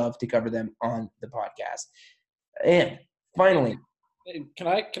 We would love to cover them on the podcast. And finally, Can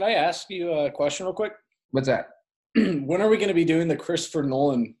I ask you a question real quick? what's that? When are we going to be doing the Christopher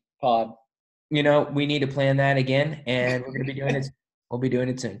Nolan pod? We need to plan that again, and we're going to be doing it. We'll be doing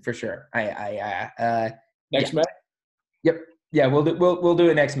it soon for sure. Next May? Yep. Yeah, we'll do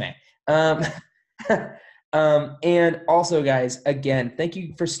it next May. And also, guys, again, thank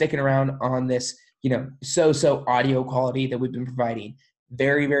you for sticking around on this, so audio quality that we've been providing.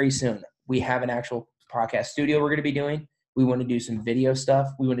 Very, very soon, we have an actual podcast studio we're going to be doing. We want to do some video stuff.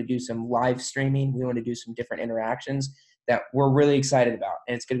 We want to do some live streaming. We want to do some different interactions that we're really excited about,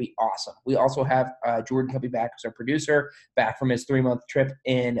 and it's going to be awesome. We also have Jordan Cubby back as our producer, back from his 3-month trip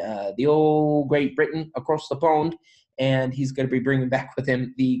in the old Great Britain across the pond, and he's going to be bringing back with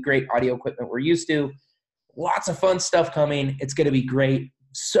him the great audio equipment we're used to. Lots of fun stuff coming. It's going to be great.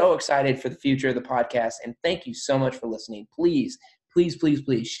 So excited for the future of the podcast, and thank you so much for listening. Please, please, please,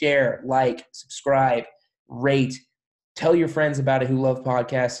 please share, like, subscribe, rate. Tell your friends about it who love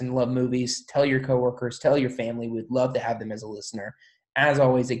podcasts and love movies. Tell your coworkers. Tell your family. We'd love to have them as a listener. As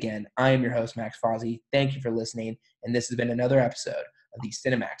always, again, I am your host, Max Fozzie. Thank you for listening, and this has been another episode of the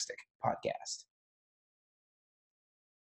Cinemaxtic Podcast.